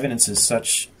 the evidence is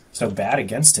so bad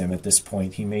against him at this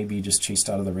point. He may be just chased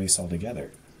out of the race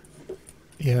altogether.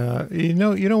 Yeah, you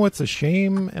know what's a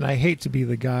shame, and I hate to be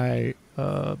the guy,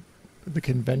 the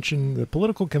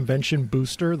political convention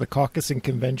booster, the caucus and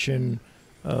convention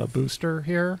booster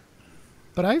here.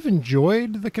 But I've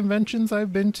enjoyed the conventions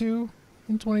I've been to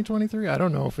in 2023. I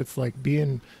don't know if it's like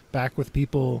being back with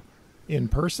people in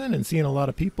person and seeing a lot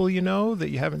of people that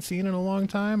you haven't seen in a long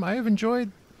time. I have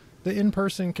enjoyed the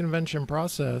in-person convention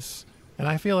process, and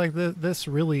I feel like this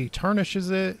really tarnishes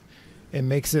it and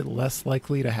makes it less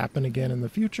likely to happen again in the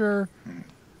future.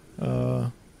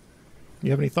 You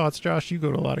have any thoughts, Josh? You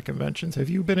go to a lot of conventions. Have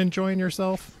you been enjoying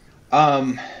yourself?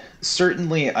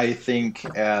 Certainly, I think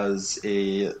as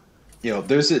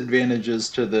there's advantages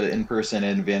to the in-person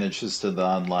and advantages to the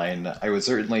online. I would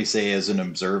certainly say as an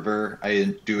observer,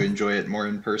 I do enjoy it more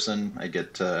in person. I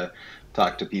get to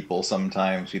talk to people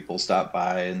sometimes. People stop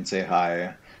by and say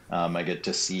hi. I get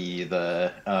to see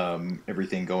the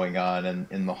everything going on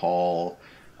in the hall.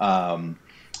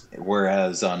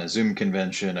 Whereas on a Zoom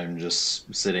convention, I'm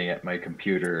just sitting at my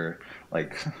computer,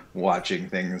 like watching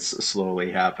things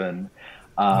slowly happen.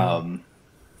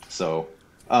 So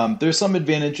there's some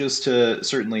advantages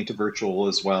certainly to virtual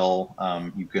as well.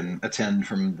 You can attend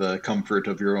from the comfort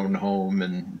of your own home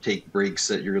and take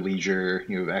breaks at your leisure.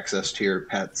 You have access to your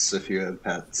pets if you have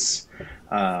pets.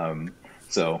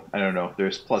 So I don't know.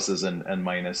 There's pluses and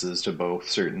minuses to both,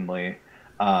 certainly.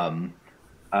 But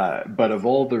of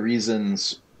all the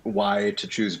reasons why to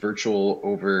choose virtual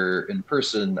over in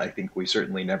person, I think we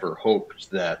certainly never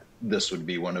hoped that this would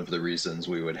be one of the reasons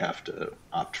we would have to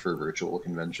opt for virtual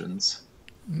conventions.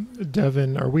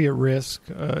 Devin, are we at risk?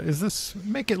 Is this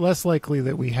make it less likely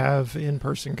that we have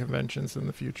in-person conventions in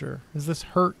the future? Does this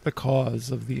hurt the cause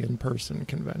of the in-person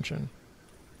convention?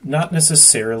 Not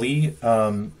necessarily,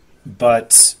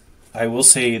 but I will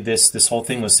say this whole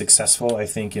thing was successful, I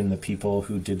think, in the people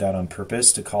who did that on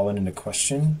purpose to call it into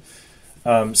question.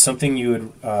 Something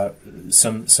you had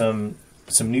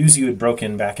some news you had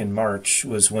broken back in March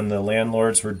was when the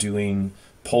landlords were doing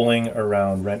polling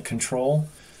around rent control,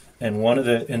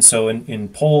 and so in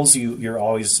polls you're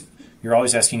always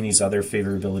asking these other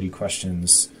favorability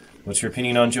questions. What's your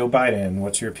opinion on Joe Biden?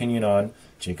 What's your opinion on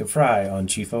Jacob Fry, on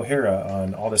Chief O'Hara,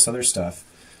 on all this other stuff?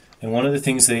 And one of the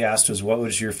things they asked was, what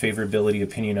was your favorability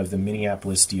opinion of the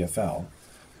Minneapolis DFL?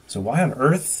 So why on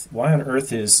earth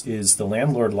is the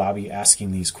landlord lobby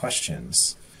asking these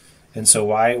questions? And so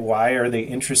why are they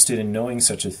interested in knowing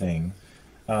such a thing?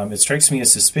 It strikes me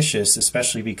as suspicious,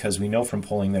 especially because we know from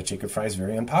polling that Jacob Fry is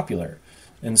very unpopular.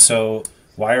 And so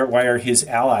why are his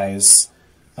allies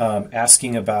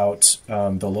asking about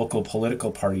the local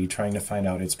political party, trying to find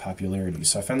out its popularity?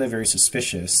 So I find that very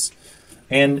suspicious,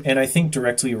 and I think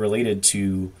directly related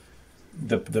to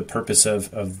the purpose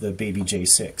of the baby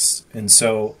J6. And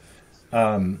so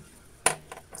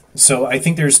so I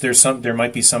think there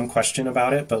might be some question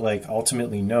about it, but like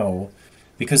ultimately no,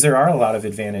 because there are a lot of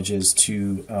advantages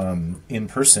to in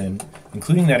person,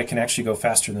 including that it can actually go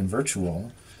faster than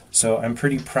virtual. So I'm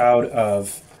pretty proud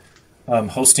of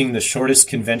hosting the shortest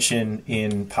convention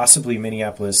in possibly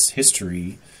Minneapolis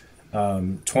history,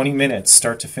 20 minutes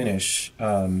start to finish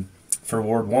for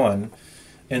Ward 1.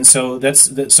 And so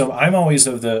so I'm always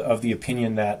of the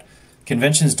opinion that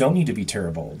conventions don't need to be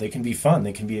terrible. They can be fun.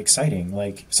 They can be exciting.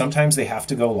 Like sometimes they have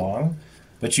to go long,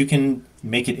 but you can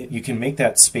make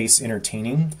that space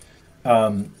entertaining.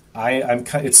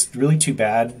 It's really too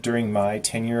bad during my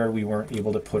tenure we weren't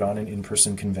able to put on an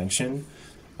in-person convention.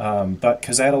 But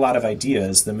because I had a lot of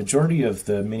ideas, the majority of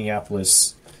the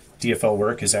Minneapolis DFL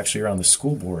work is actually around the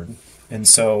school board. And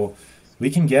so we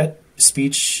can get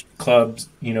speech clubs,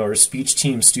 or speech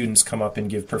team students come up and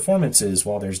give performances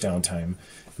while there's downtime.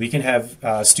 We can have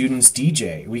students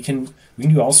DJ. We can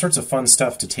do all sorts of fun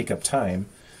stuff to take up time.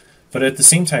 But at the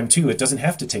same time, too, it doesn't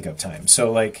have to take up time.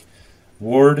 So like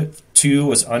Ward 2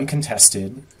 was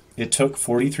uncontested. It took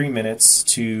 43 minutes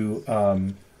to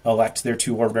elect their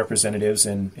 2 ward representatives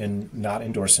and not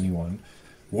endorse anyone.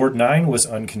 Ward 9 was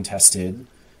uncontested,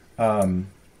 and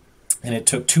it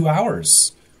took 2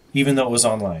 hours, even though it was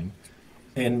online.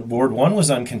 And Ward 1 was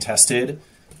uncontested,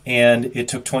 and it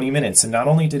took 20 minutes. And not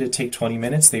only did it take 20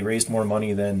 minutes, they raised more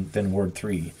money than Ward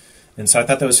 3. And so I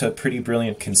thought that was a pretty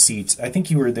brilliant conceit. I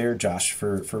think you were there, Josh,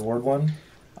 for Ward 1.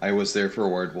 I was there for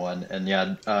Ward 1, and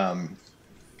yeah,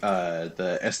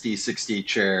 the SD60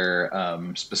 chair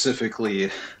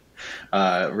specifically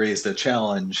raised a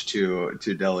challenge to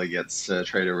delegates to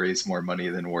try to raise more money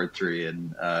than Ward 3,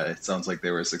 and it sounds like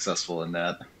they were successful in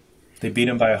that. They beat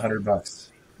him by $100.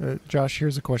 Josh,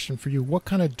 here's a question for you. What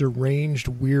kind of deranged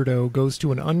weirdo goes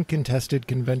to an uncontested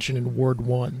convention in Ward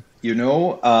 1?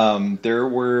 There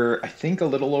were, I think, a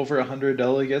little over 100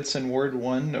 delegates in Ward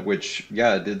 1, which,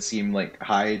 yeah, it did seem like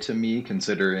high to me,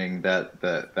 considering that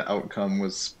the outcome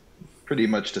was pretty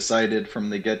much decided from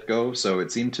the get-go. So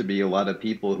it seemed to be a lot of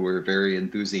people who were very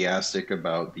enthusiastic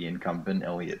about the incumbent,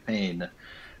 Elliot Payne,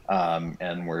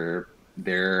 and were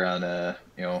there on a,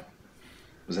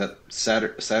 was that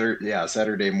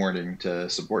Saturday morning to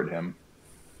support him.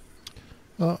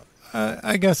 Well,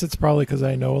 I guess it's probably because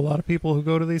I know a lot of people who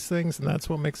go to these things, and that's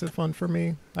what makes it fun for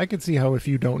me. I could see how if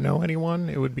you don't know anyone,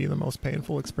 it would be the most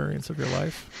painful experience of your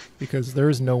life, because there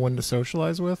is no one to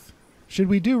socialize with. Should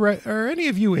we do, are any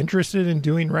of you interested in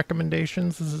doing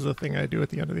recommendations? This is a thing I do at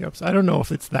the end of the episode. I don't know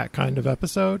if it's that kind of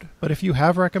episode, but if you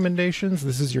have recommendations,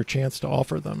 this is your chance to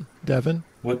offer them. Devin?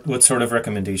 What sort of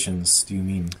recommendations do you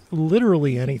mean?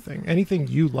 Literally anything. Anything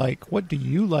you like. What do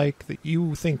you like that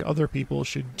you think other people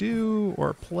should do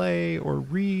or play or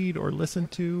read or listen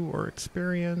to or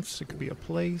experience? It could be a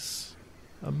place,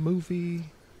 a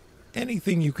movie,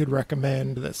 anything you could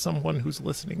recommend that someone who's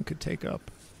listening could take up.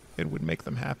 It would make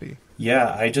them happy.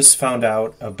 Yeah, I just found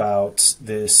out about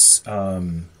this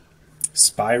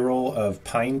spiral of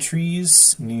pine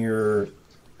trees near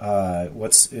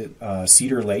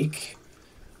Cedar Lake.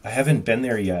 I haven't been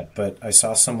there yet, but I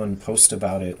saw someone post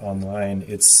about it online.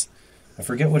 I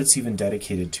forget what it's even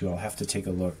dedicated to. I'll have to take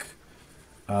a look.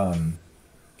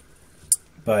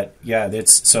 But yeah,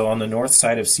 so on the north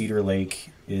side of Cedar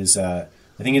Lake is I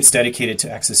think it's dedicated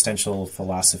to existential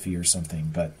philosophy or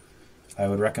something, but I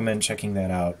would recommend checking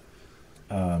that out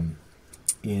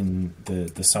in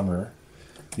the summer.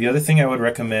 The other thing I would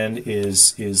recommend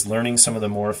is learning some of the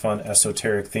more fun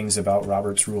esoteric things about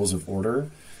Robert's Rules of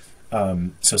Order.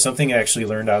 So something I actually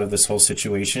learned out of this whole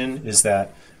situation is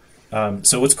that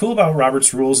so what's cool about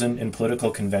Robert's Rules in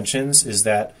political conventions is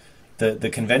that the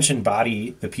convention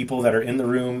body, the people that are in the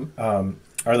room,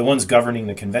 are the ones governing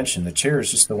the convention. The chair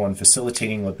is just the one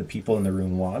facilitating what the people in the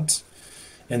room want.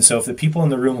 And so if the people in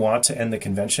the room want to end the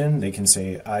convention, they can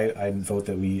say, I vote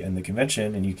that we end the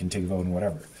convention, and you can take a vote and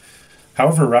whatever.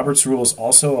 However, Robert's Rules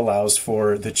also allows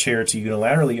for the chair to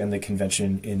unilaterally end the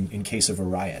convention in case of a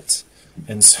riot.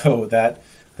 And so that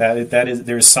is,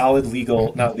 there's solid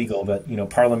legal, not legal, but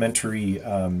parliamentary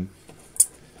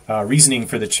reasoning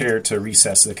for the chair to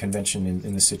recess the convention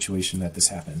in the situation that this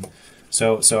happened.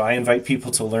 So I invite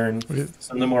people to learn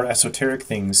some of the more esoteric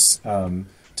things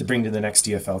to bring to the next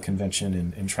DFL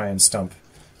convention and try and stump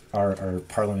our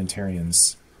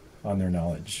parliamentarians on their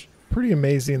knowledge. Pretty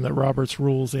amazing that Robert's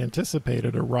Rules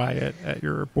anticipated a riot at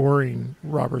your boring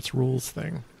Robert's Rules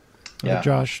thing. Yeah.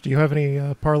 Josh, do you have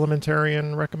any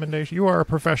parliamentarian recommendation? You are a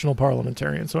professional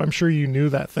parliamentarian, so I'm sure you knew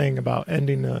that thing about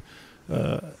ending an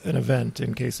event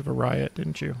in case of a riot,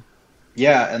 didn't you?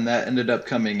 Yeah, and that ended up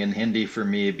coming in handy for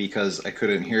me because I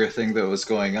couldn't hear a thing that was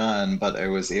going on, but I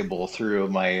was able, through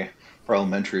my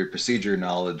parliamentary procedure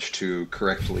knowledge, to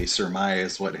correctly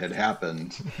surmise what had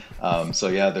happened. So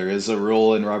yeah, there is a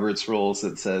rule in Robert's Rules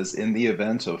that says, in the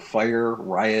event of fire,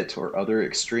 riot, or other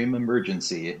extreme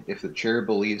emergency, if the chair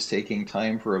believes taking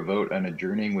time for a vote on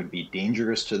adjourning would be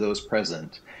dangerous to those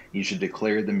present, he should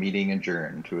declare the meeting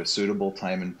adjourned to a suitable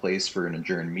time and place for an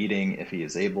adjourned meeting if he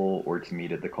is able, or to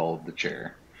meet at the call of the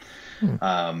chair.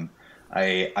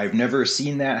 I've never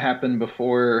seen that happen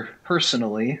before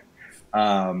personally.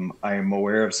 I'm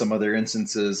aware of some other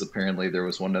instances. Apparently there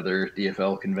was one other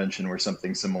DFL convention where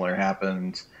something similar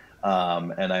happened.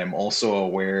 And I'm also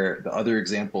aware, the other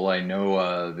example I know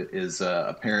of is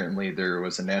apparently there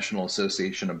was a National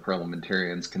Association of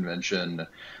Parliamentarians convention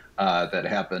that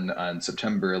happened on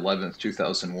September 11th,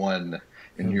 2001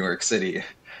 in New York City.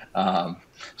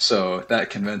 So that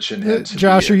convention had to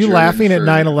Josh, be are you laughing at for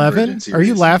 9/11? emergency Are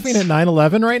you reasons. laughing at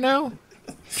 9/11 right now,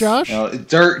 Josh? No,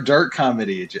 dark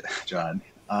comedy, John.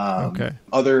 Okay.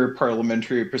 Other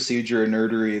parliamentary procedure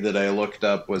nerdery that I looked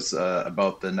up was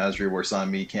about the Nasri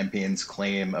Warsame campaign's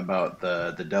claim about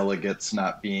the delegates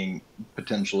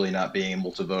potentially not being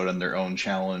able to vote on their own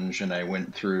challenge, and I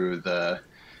went through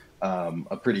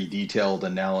a pretty detailed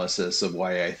analysis of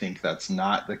why I think that's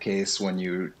not the case when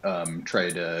you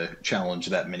try to challenge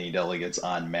that many delegates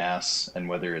en masse, and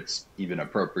whether it's even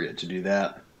appropriate to do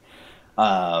that.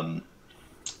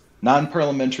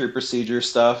 Non-parliamentary procedure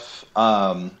stuff.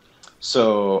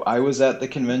 So I was at the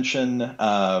convention.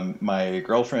 My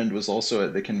girlfriend was also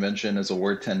at the convention as a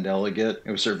Ward 10 delegate.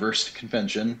 It was her first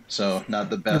convention, so not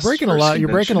the best. You're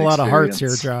breaking a lot of hearts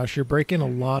here, Josh. You're breaking a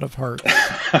lot of hearts.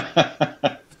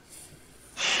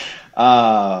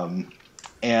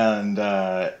 And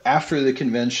after the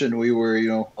convention, we were,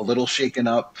 a little shaken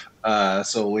up.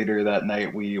 So later that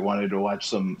night, we wanted to watch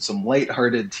some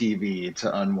lighthearted TV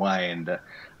to unwind.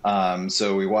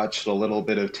 So we watched a little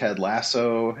bit of Ted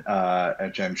Lasso,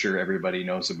 which I'm sure everybody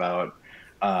knows about,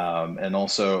 and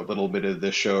also a little bit of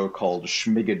this show called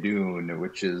Schmigadoon,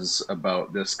 which is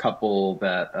about this couple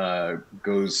that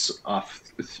goes off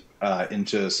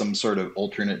into some sort of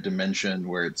alternate dimension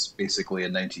where it's basically a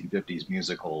 1950s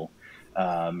musical,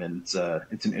 and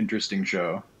it's an interesting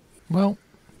show. Well,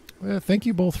 thank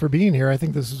you both for being here. I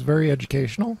think this is very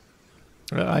educational.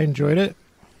 I enjoyed it.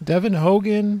 Devin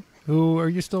Hogan, who are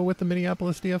you still with the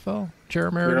Minneapolis DFL? Chair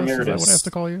Emeritus? Is that what I have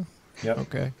to call you? Yep.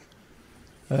 Okay.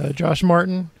 Josh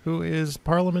Martin, who is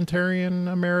Parliamentarian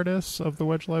Emeritus of the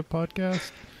Wedge Live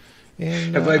podcast.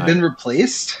 And Have I been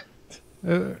replaced?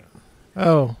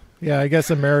 Oh, yeah, I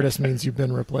guess emeritus means you've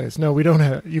been replaced. No, we don't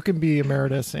have. You can be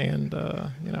emeritus and,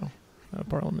 a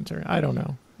parliamentarian. I don't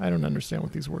know. I don't understand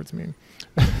what these words mean.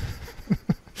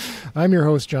 I'm your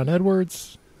host, John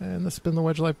Edwards, and this has been the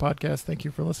Wedge Live podcast. Thank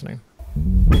you for listening.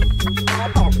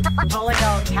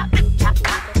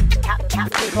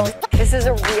 This is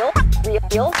a real thing.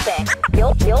 Real thing.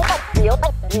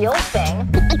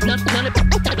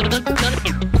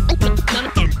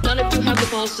 None of you have the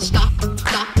balls to stop this.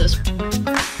 Stop this.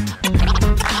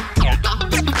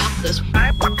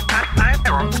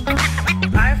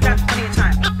 I've got plenty of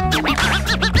time.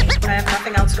 I have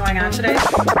nothing else going on today.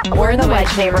 We're in the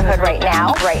Wedge neighborhood right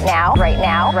now.